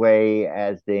such a way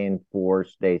as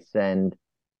they send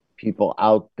people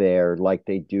out there like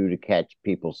they do to catch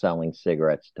people selling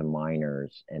cigarettes to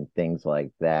minors and things like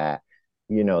that.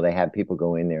 They have people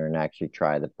go in there and actually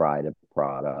try the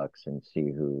products and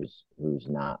see who's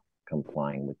not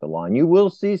complying with the law. And you will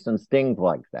see some things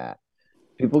like that.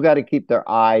 People got to keep their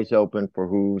eyes open for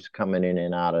who's coming in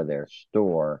and out of their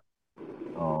store.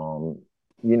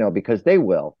 Because they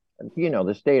will.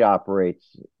 The state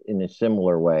operates in a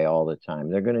similar way all the time.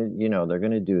 They're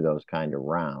gonna do those kind of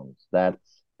rounds. That's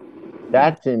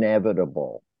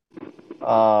inevitable.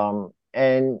 And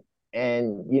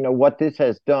what this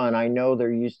has done, I know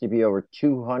there used to be over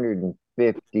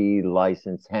 250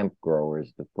 licensed hemp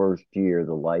growers the first year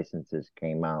the licenses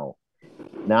came out.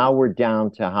 Now we're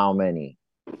down to how many?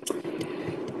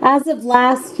 As of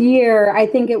last year, I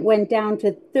think it went down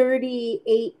to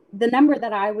 38. The number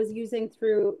that I was using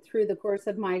through the course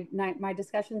of my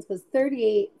discussions was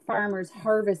 38 farmers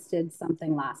harvested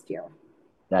something last year.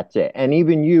 That's it. And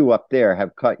even you up there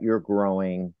have cut your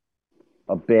growing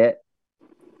a bit.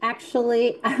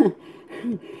 Actually,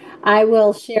 I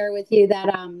will share with you that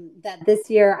that this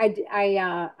year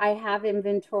I have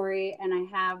inventory and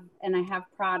I have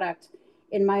product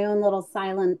in my own little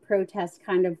silent protest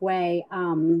kind of way.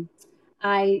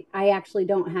 I actually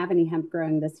don't have any hemp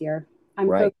growing this year. I'm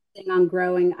Right. focusing on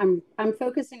growing. I'm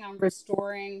focusing on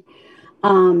restoring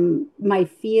my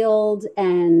field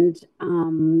and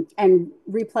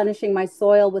replenishing my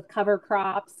soil with cover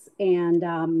crops and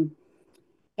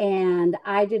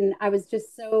I was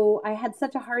just so I had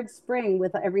such a hard spring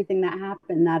with everything that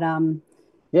happened that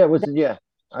Yeah, yeah,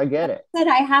 I get it. said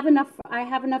I have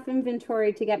enough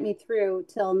inventory to get me through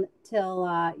till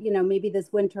maybe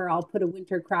this winter I'll put a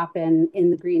winter crop in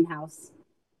the greenhouse.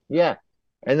 Yeah.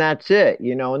 And that's it,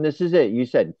 and this is it. You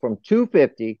said from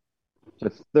 250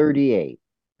 to 38.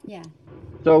 Yeah.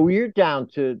 So you're down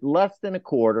to less than a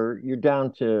quarter. You're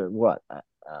down to what?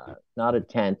 Not a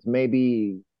tenth,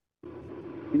 maybe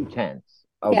 2/10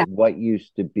 of Yeah. what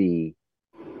used to be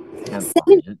hemp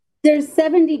Seven, farms. there's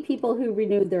 70 people who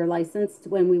renewed their license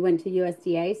when we went to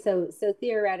USDA. So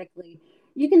theoretically,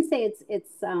 you can say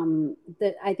it's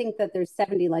that I think that there's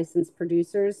 70 licensed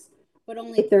producers, but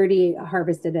only 30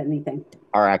 harvested anything.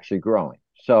 Are actually growing.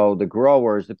 So the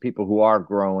growers, the people who are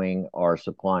growing, are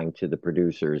supplying to the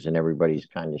producers, and everybody's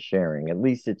kind of sharing. At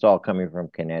least it's all coming from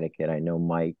Connecticut. I know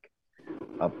Mike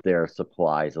up there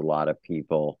supplies a lot of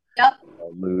people. Yep.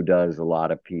 Lou does a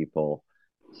lot of people.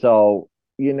 So,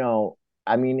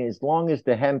 I mean, as long as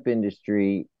the hemp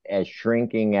industry, as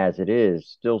shrinking as it is,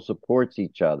 still supports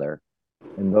each other,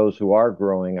 and those who are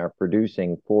growing are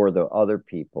producing for the other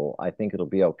people, I think it'll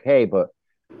be okay. But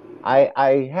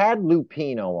I had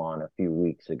Lupino on a few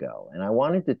weeks ago, and I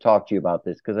wanted to talk to you about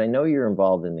this because I know you're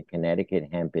involved in the Connecticut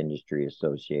Hemp Industry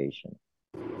Association.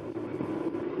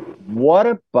 What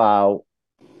about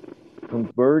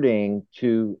converting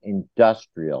to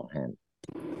industrial hemp?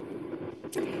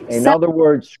 In other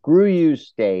words, screw you,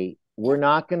 state. We're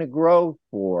not going to grow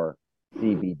for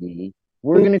CBD.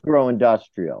 We're going to grow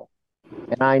industrial.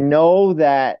 And I know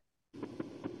that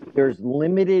there's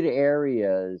limited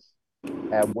areas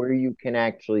at where you can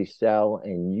actually sell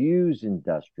and use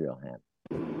industrial hemp.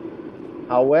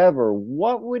 However,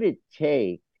 what would it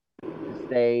take to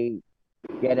say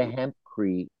get a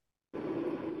hempcrete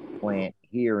plant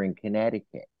here in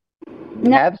Connecticut?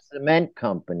 We have cement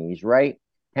companies, right?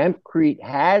 Hempcrete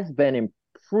has been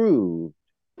improved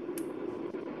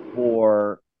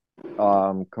for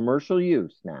commercial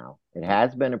use now. It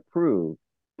has been approved,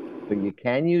 but you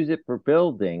can use it for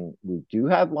building. We do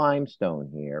have limestone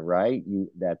here, right?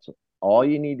 That's all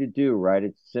you need to do, right?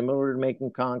 It's similar to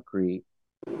making concrete,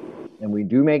 and we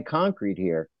do make concrete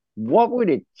here. What would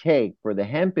it take for the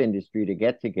hemp industry to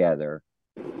get together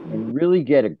and really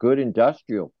get a good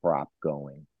industrial crop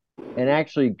going and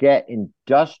actually get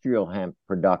industrial hemp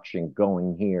production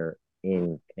going here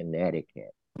in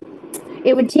Connecticut?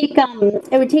 It would take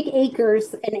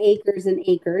acres and acres and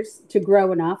acres to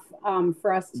grow enough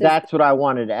for us to. That's what I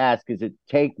wanted to ask. Is it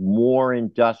take more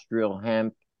industrial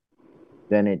hemp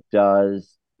than it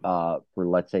does for,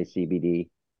 let's say, CBD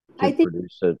I to think,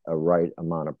 produce a right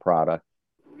amount of product?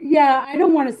 yeah, I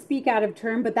don't want to speak out of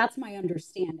turn, but that's my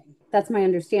understanding. That's my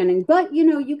understanding. But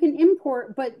you can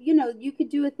import, but you could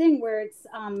do a thing where it's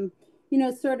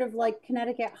sort of like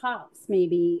Connecticut hops,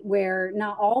 maybe, where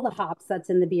not all the hops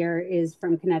that's in the beer is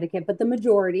from Connecticut, but the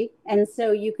majority. And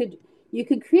so you could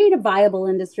create a viable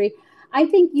industry. I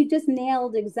think you just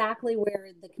nailed exactly where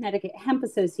the Connecticut Hemp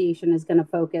Association is going to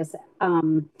focus.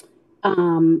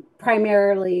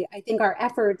 Primarily, I think our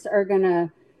efforts are going to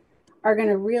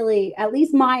really, at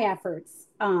least my efforts,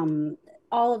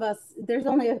 all of us, there's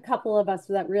only a couple of us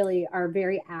that really are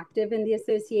very active in the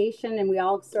association, and we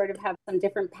all sort of have some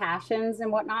different passions and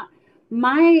whatnot.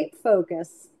 My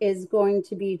focus is going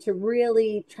to be to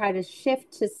really try to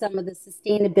shift to some of the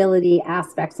sustainability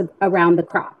aspects around the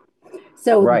crop.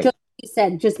 So Right. just like you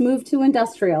said, just move to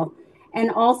industrial,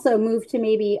 and also move to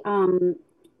maybe,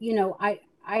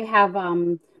 I have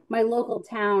my local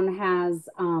town has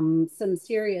some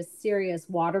serious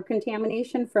water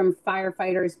contamination from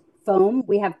firefighters' foam.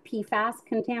 We have PFAS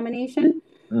contamination.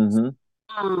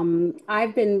 Mm-hmm.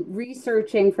 I've been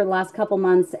researching for the last couple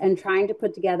months and trying to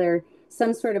put together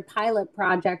some sort of pilot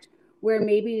project where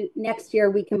maybe next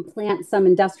year we can plant some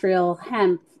industrial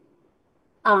hemp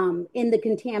in the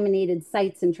contaminated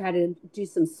sites and try to do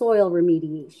some soil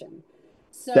remediation.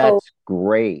 So, That's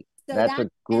great. so That's that a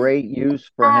great use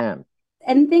for that hemp.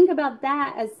 and think about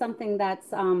that as something that's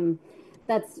some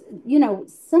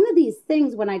of these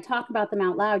things, when I talk about them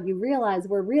out loud, you realize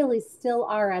we're really still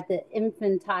are at the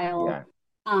infantile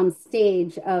Yeah.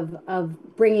 stage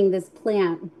of bringing this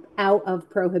plant out of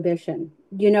prohibition.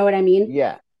 You know what I mean?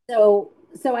 Yeah. So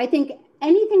I think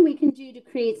anything we can do to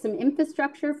create some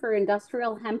infrastructure for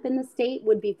industrial hemp in the state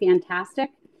would be fantastic.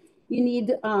 You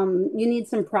need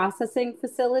some processing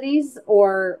facilities,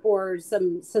 or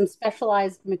some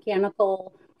specialized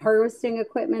mechanical harvesting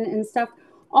equipment and stuff,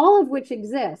 all of which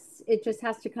exists. It just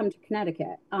has to come to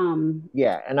Connecticut.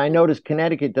 Yeah. And I noticed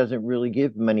Connecticut doesn't really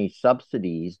give many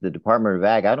subsidies. The Department of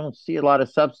Ag, I don't see a lot of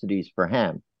subsidies for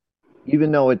hemp,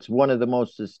 even though it's one of the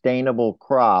most sustainable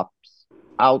crops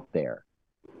out there.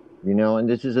 And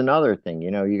this is another thing,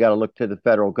 you got to look to the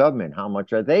federal government. How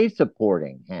much are they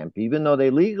supporting hemp, even though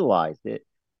they legalized it?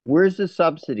 Where's the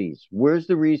subsidies? Where's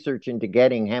the research into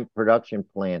getting hemp production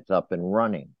plants up and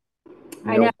running?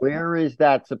 I know, Where is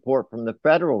that support from the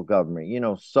federal government?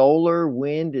 Solar,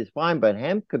 wind is fine, but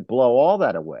hemp could blow all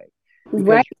that away because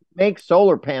right? you can make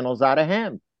solar panels out of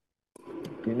hemp.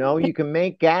 You can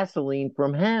make gasoline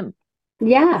from hemp.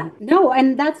 Yeah, no,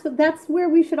 and that's where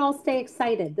we should all stay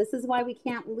excited. This is why we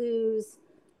can't lose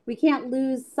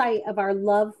sight of our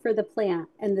love for the plant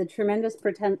and the tremendous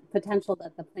potential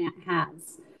that the plant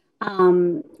has.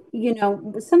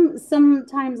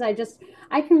 Sometimes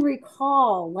I can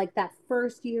recall like that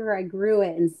first year I grew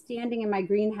it and standing in my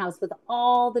greenhouse with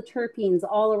all the terpenes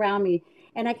all around me,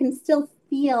 and I can still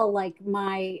feel like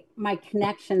my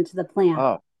connection to the plant.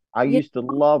 Oh, I You used to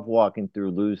love walking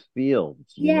through Lou's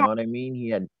fields. You know Yeah, what I mean? He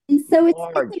had and so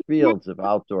large fields of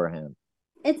outdoor hemp.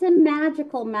 it's a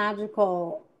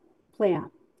magical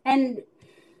plant. And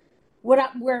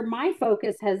where my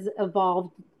focus has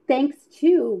evolved, thanks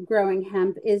to growing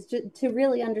hemp, is to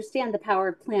really understand the power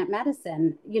of plant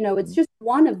medicine. It's just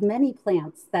one of many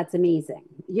plants that's amazing.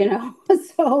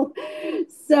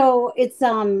 So it's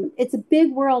a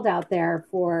big world out there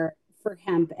for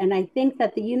hemp, and I think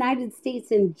that the United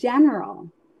States in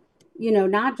general,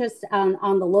 not just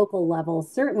on the local level,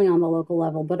 certainly on the local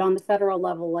level, but on the federal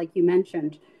level, like you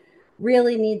mentioned,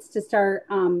 really needs to start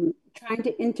trying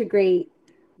to integrate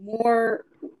more,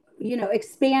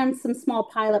 expand some small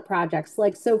pilot projects.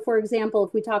 Like, so for example,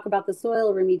 if we talk about the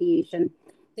soil remediation,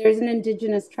 there's an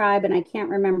indigenous tribe, and I can't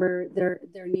remember their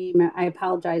name. I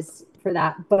apologize for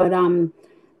that. But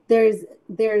there's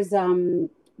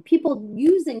people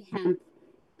using hemp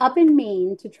up in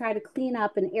Maine to try to clean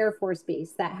up an Air Force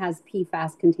base that has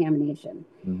PFAS contamination.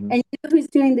 Hmm. And who's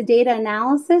doing the data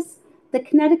analysis? The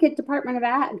Connecticut Department of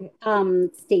Ag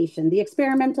station, the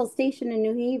experimental station in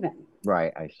New Haven.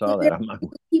 Right. I So saw that there on my. are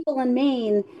people in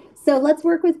Maine. So let's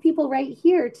work with people right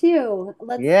here too.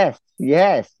 Let's Yes,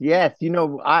 yes, yes.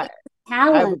 I have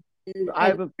talent. I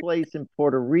have a place in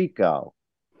Puerto Rico,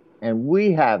 and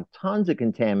we have tons of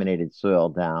contaminated soil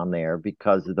down there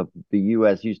because of the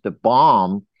U.S. used to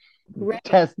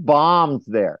test bombs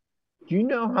there. Do you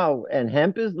know how, and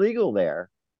hemp is legal there.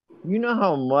 You know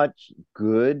how much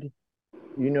good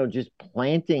just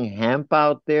planting hemp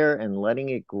out there and letting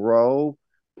it grow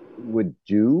would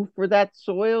do for that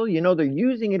soil. They're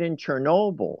using it in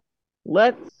Chernobyl.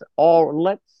 Let's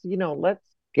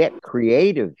get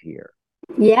creative here.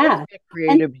 Let's Yeah. get And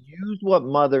creative, use what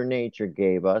Mother Nature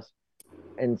gave us,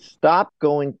 and stop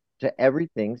going to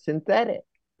everything synthetic.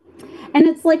 And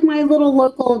it's like my little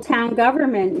local town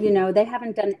government, they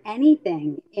haven't done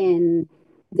anything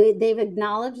they've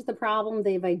acknowledged the problem,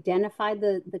 they've identified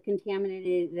the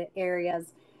contaminated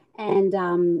areas, and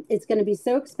it's going to be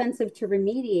so expensive to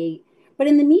remediate. But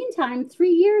in the meantime,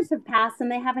 3 years have passed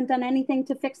and they haven't done anything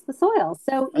to fix the soil.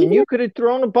 So And even you if, could have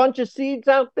thrown a bunch of seeds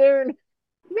out there and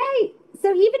right, so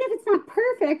even if it's not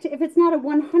perfect, if it's not a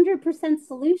 100%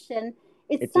 solution,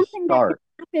 it's it's a something that can start.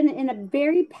 happen in a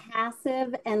very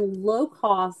passive and low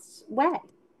cost way.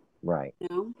 Right.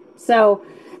 So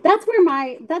that's where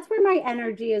my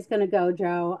energy is going to go,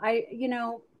 Joe.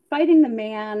 Fighting the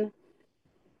man,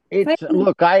 It's fighting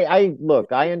look,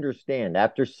 I understand.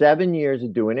 After 7 years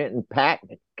of doing it, and Pat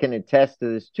can attest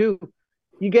to this too,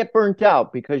 you get burnt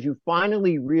out because you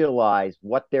finally realize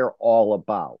what they're all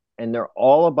about. And they're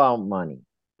all about money.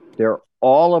 They're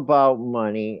all about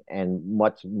money and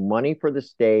what's money for the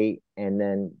state. And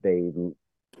then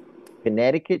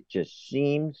Connecticut just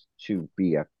seems to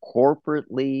be a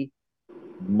corporately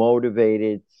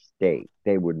motivated state.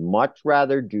 They would much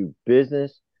rather do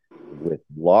business with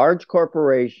large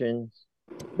corporations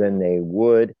than they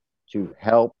would to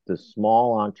help the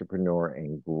small entrepreneur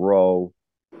and grow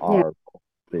yeah, our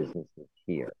businesses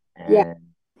here. yeah,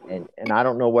 And I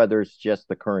don't know whether it's just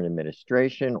the current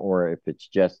administration or if it's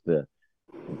just the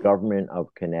government of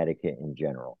Connecticut in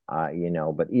general.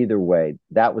 But either way,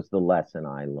 that was the lesson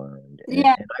I learned. And,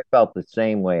 yeah, and I felt the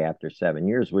same way after 7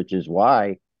 years, which is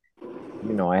why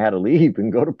I had to leave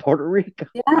and go to Puerto Rico.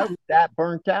 I yeah, was that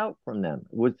burnt out from them.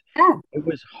 yeah. It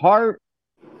was hard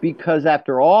because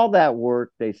after all that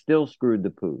work, they still screwed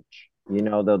the pooch.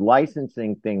 The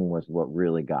licensing thing was what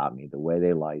really got me, the way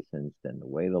they licensed and the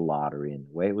way the lottery and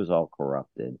the way it was all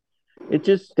corrupted. It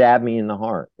just stabbed me in the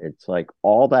heart. It's like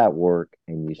all that work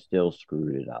and you still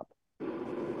screwed it up. You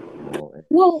know,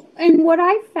 Well, and what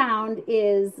I found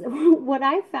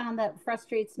that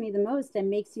frustrates me the most and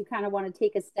makes you kind of want to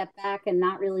take a step back and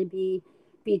not really be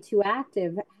too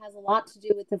active has a lot to do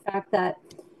with the fact that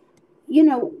you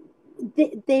know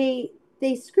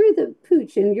they screw the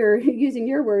pooch, and you're using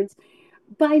your words,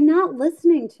 by not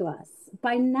listening to us,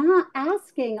 by not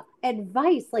asking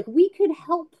advice. Like, we could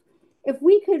help if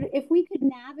we could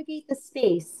navigate the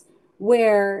space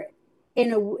where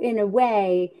in a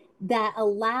way that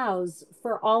allows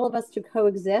for all of us to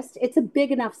coexist. It's a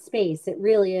big enough space. It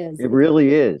really is. it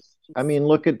really is. I mean,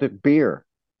 look at the beer.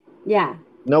 Yeah.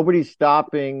 Nobody's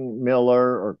stopping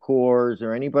Miller or Coors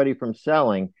or anybody from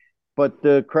selling, but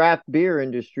the craft beer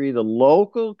industry, the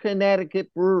local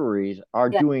Connecticut breweries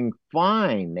are Yeah. doing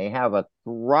fine. They have a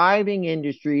thriving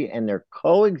industry and they're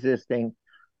coexisting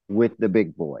with the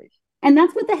big boys. And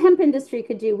that's what the hemp industry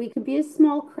could do. We could be a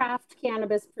small craft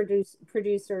cannabis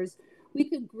producers. We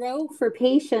could grow for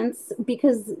patients,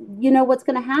 because what's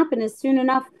going to happen is soon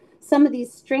enough, some of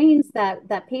these strains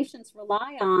that patients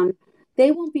rely on, they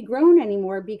won't be grown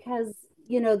anymore because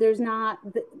there's not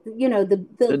the The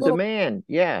little demand,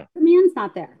 yeah. demand's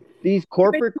not there. These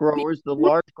corporate growers, the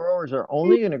large growers, are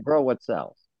only going to grow what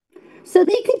sells. So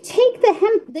they could take the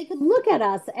hemp, they could look at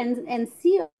us and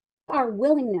see our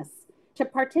willingness to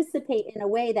participate in a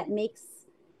way that makes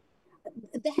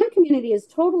the hemp community is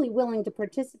totally willing to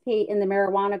participate in the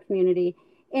marijuana community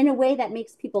in a way that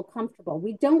makes people comfortable.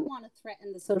 We don't want to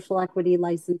threaten the social equity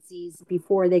licensees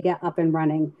before they get up and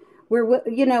running. We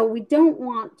don't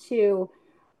want to.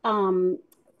 Um,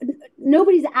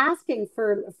 Nobody's asking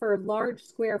for large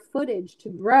square footage to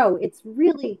grow. It's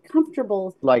really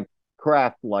comfortable. Like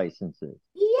craft licenses.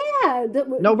 Yeah,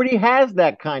 Nobody has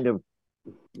that kind of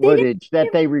they didn't footage that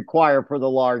give, they require for the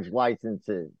large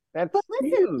licenses. That's but listen,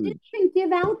 they didn't huge. even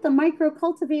give out the micro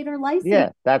cultivator license. Yeah,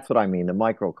 that's what I mean, the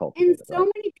micro And cultivator, so right?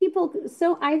 many people,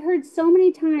 so I heard so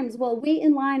many times, well, wait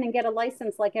in line and get a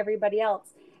license like everybody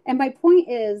else. And my point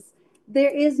is, there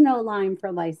is no line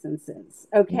for licenses.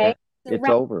 Yeah, Okay. The it's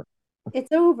round, over.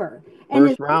 it's over.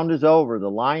 First round is over. The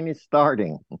line is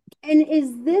starting. And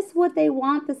is this what they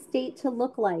want the state to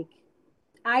look like?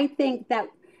 I think that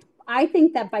I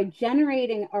think that by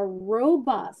generating a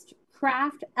robust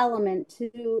craft element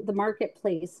to the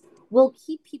marketplace will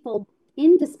keep people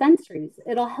in dispensaries.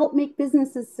 It'll help make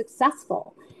businesses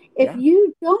successful. If Yeah.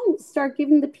 you don't start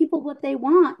giving the people what they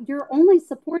want, you're only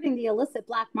supporting the illicit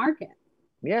black market.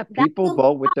 Yeah, That's people the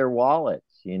vote with their wallets,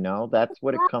 that's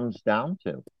what it problem, comes down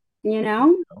to. you You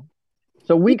know? know?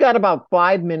 So we got about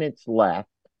 5 minutes left.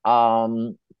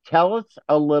 Tell us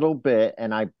a little bit,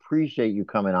 and I appreciate you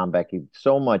coming on, Becky.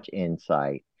 So much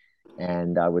insight,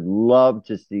 and I would love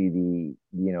to see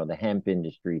the hemp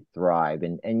industry thrive.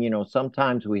 And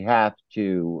sometimes we have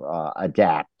to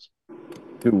adapt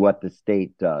to what the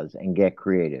state does and get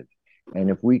creative. And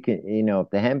if we can, if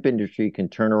the hemp industry can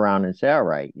turn around and say, all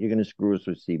right, you're going to screw us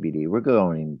with CBD, we're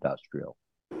going industrial.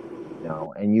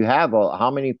 And you have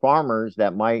how many farmers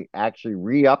that might actually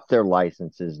re-up their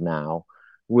licenses now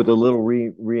with a little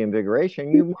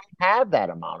reinvigoration? You might have that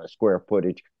amount of square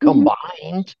footage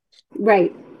combined.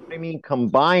 Right. I mean,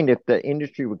 combined, if the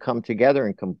industry would come together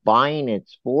and combine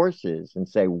its forces and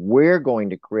say, we're going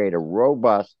to create a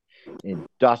robust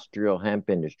industrial hemp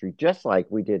industry, just like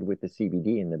we did with the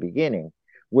CBD in the beginning,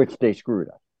 which they screwed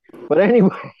up. But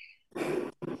anyway,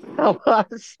 help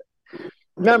us.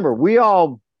 Remember, we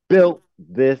all built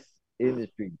this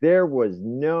industry. There was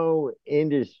no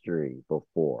industry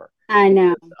before. I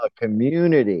know. It was a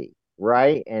community,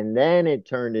 right? And then it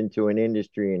turned into an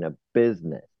industry and a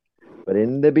business. But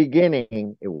in the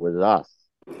beginning, it was us.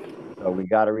 So we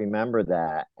got to remember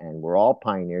that. And we're all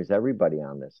pioneers, everybody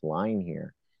on this line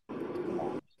here.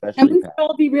 And we should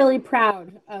all be really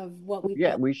proud of what we do.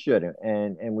 Yeah, we should.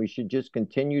 And we should just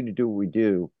continue to do what we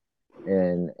do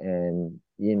and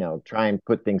try and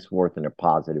put things forth in a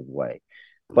positive way.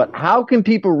 But how can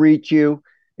people reach you?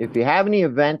 If you have any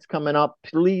events coming up,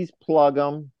 please plug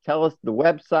them. Tell us the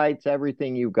websites,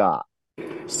 everything you got.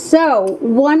 So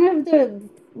one of the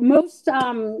most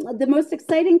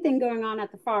exciting thing going on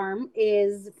at the farm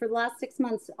is for the last 6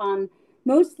 months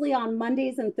mostly on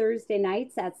Mondays and Thursday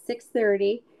nights at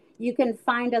 6:30. You can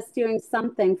find us doing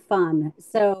something fun.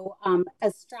 So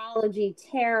astrology,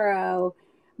 tarot,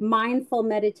 mindful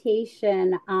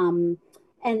meditation,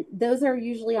 and those are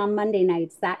usually on Monday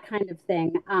nights, that kind of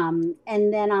thing.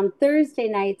 And then on Thursday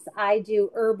nights, I do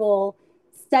herbal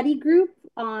study group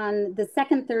on the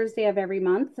second Thursday of every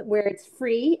month, where it's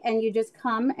free and you just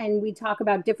come and we talk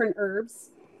about different herbs,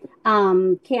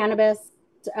 cannabis,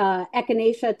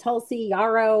 echinacea, tulsi,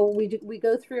 yarrow. We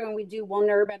go through and we do one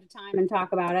herb at a time and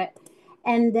talk about it.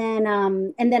 And then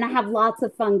I have lots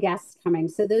of fun guests coming.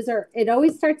 So it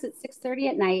always starts at 6:30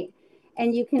 at night.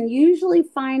 And you can usually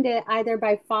find it either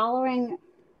by following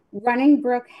Running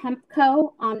Brook Hemp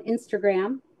Co. on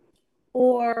Instagram,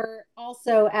 or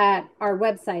also at our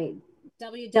website,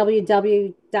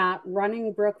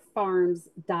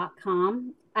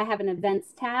 www.runningbrookfarms.com. I have an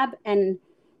events tab, and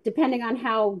depending on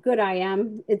how good I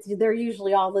am, they're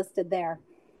usually all listed there.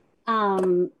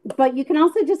 But you can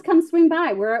also just come swing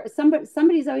by. Where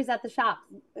somebody's always at the shop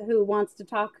who wants to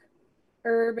talk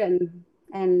herb and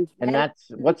that's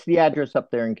what's the address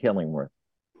up there in Killingworth?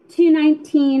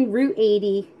 219 Route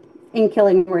 80 in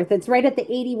Killingworth. It's right at the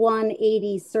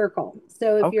 8180 circle.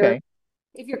 So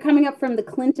if you're coming up from the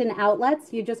Clinton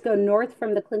outlets, you just go north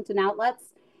from the Clinton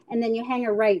outlets, and then you hang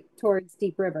a right towards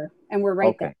Deep River, and we're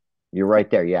right there. You're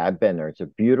right there. Yeah, I've been there. It's a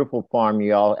beautiful farm.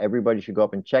 Everybody should go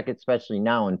up and check it, especially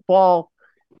now in fall.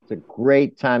 It's a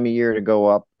great time of year to go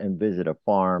up and visit a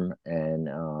farm and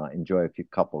enjoy a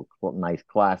couple nice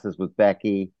classes with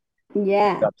Becky.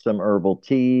 Yeah. Pick up some herbal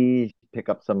teas, pick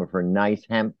up some of her nice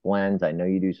hemp blends. I know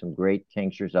you do some great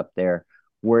tinctures up there.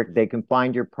 Where they can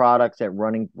find your products at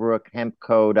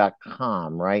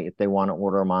runningbrookHempco.com, right? If they want to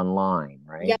order them online,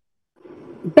 right? Yep.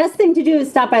 Best thing to do is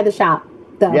stop by the shop,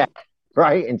 though. Yeah,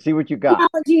 right, and see what you got.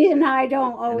 Technology and I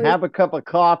don't always... And have a cup of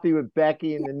coffee with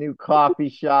Becky in the new coffee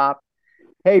shop.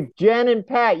 Hey, Jen and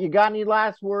Pat, you got any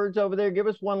last words over there? Give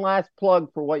us one last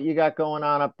plug for what you got going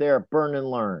on up there at Burn and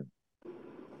Learn.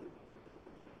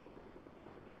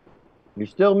 You're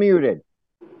still muted.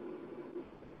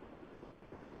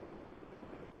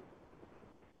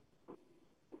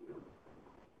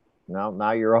 No,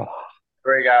 now you're off.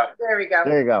 There we go. There we go.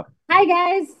 There you go. Hi,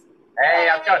 guys. Hey,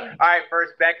 how's it going? All right,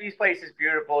 first, Becky's place is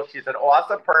beautiful. She's an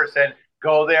awesome person.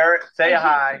 Go there, say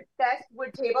hi. Best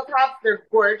wood tabletops. They're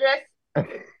gorgeous.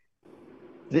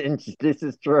 This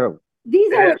is true.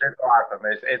 These are It's awesome.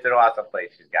 It's an awesome place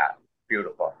she's got.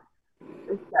 Beautiful.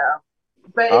 So,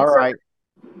 but all right.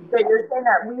 But you're saying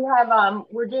that we have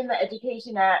we're doing the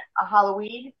education at a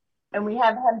Halloween, and we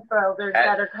have hemp builders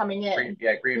that are coming in.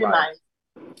 Green Mines.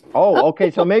 Oh, okay.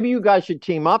 So maybe you guys should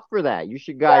team up for that. You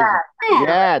should guys.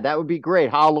 Yeah, that would be great.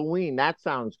 Halloween. That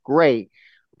sounds great.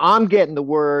 I'm getting the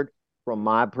word from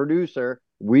my producer.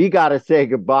 We got to say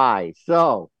goodbye.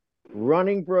 So,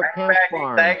 Running Brook Hemp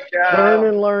Farm, Burn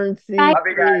and Learn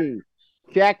CBD.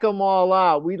 Check them all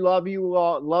out. We love you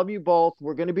all. Love you both.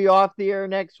 We're going to be off the air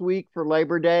next week for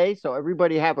Labor Day. So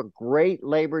everybody have a great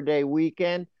Labor Day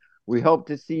weekend. We hope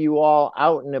to see you all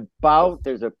out and about.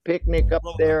 There's a picnic up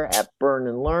there at Burn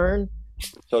and Learn.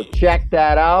 So check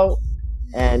that out.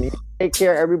 And take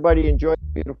care, everybody. Enjoy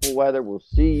the beautiful weather. We'll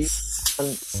see you on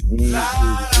the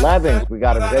 11th. We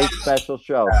got a great special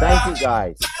show. Thank you,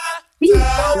 guys.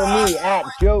 Follow me at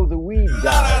Joe the Weed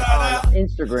Guy on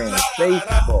Instagram,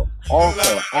 Facebook,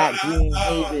 also at Green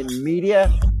Haven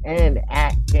Media and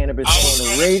at Cannabis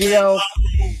Corner Radio.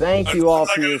 Thank you all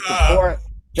for your support.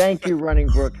 Thank you, Running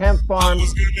Brook Hemp Farm.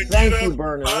 Thank you,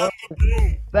 Burn and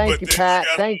Learn. Thank you, Pat.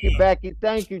 Thank you, Becky.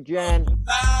 Thank you, Jen. See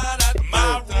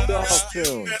you all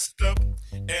soon.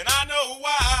 And I know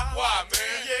why. Why,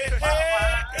 man? Yeah.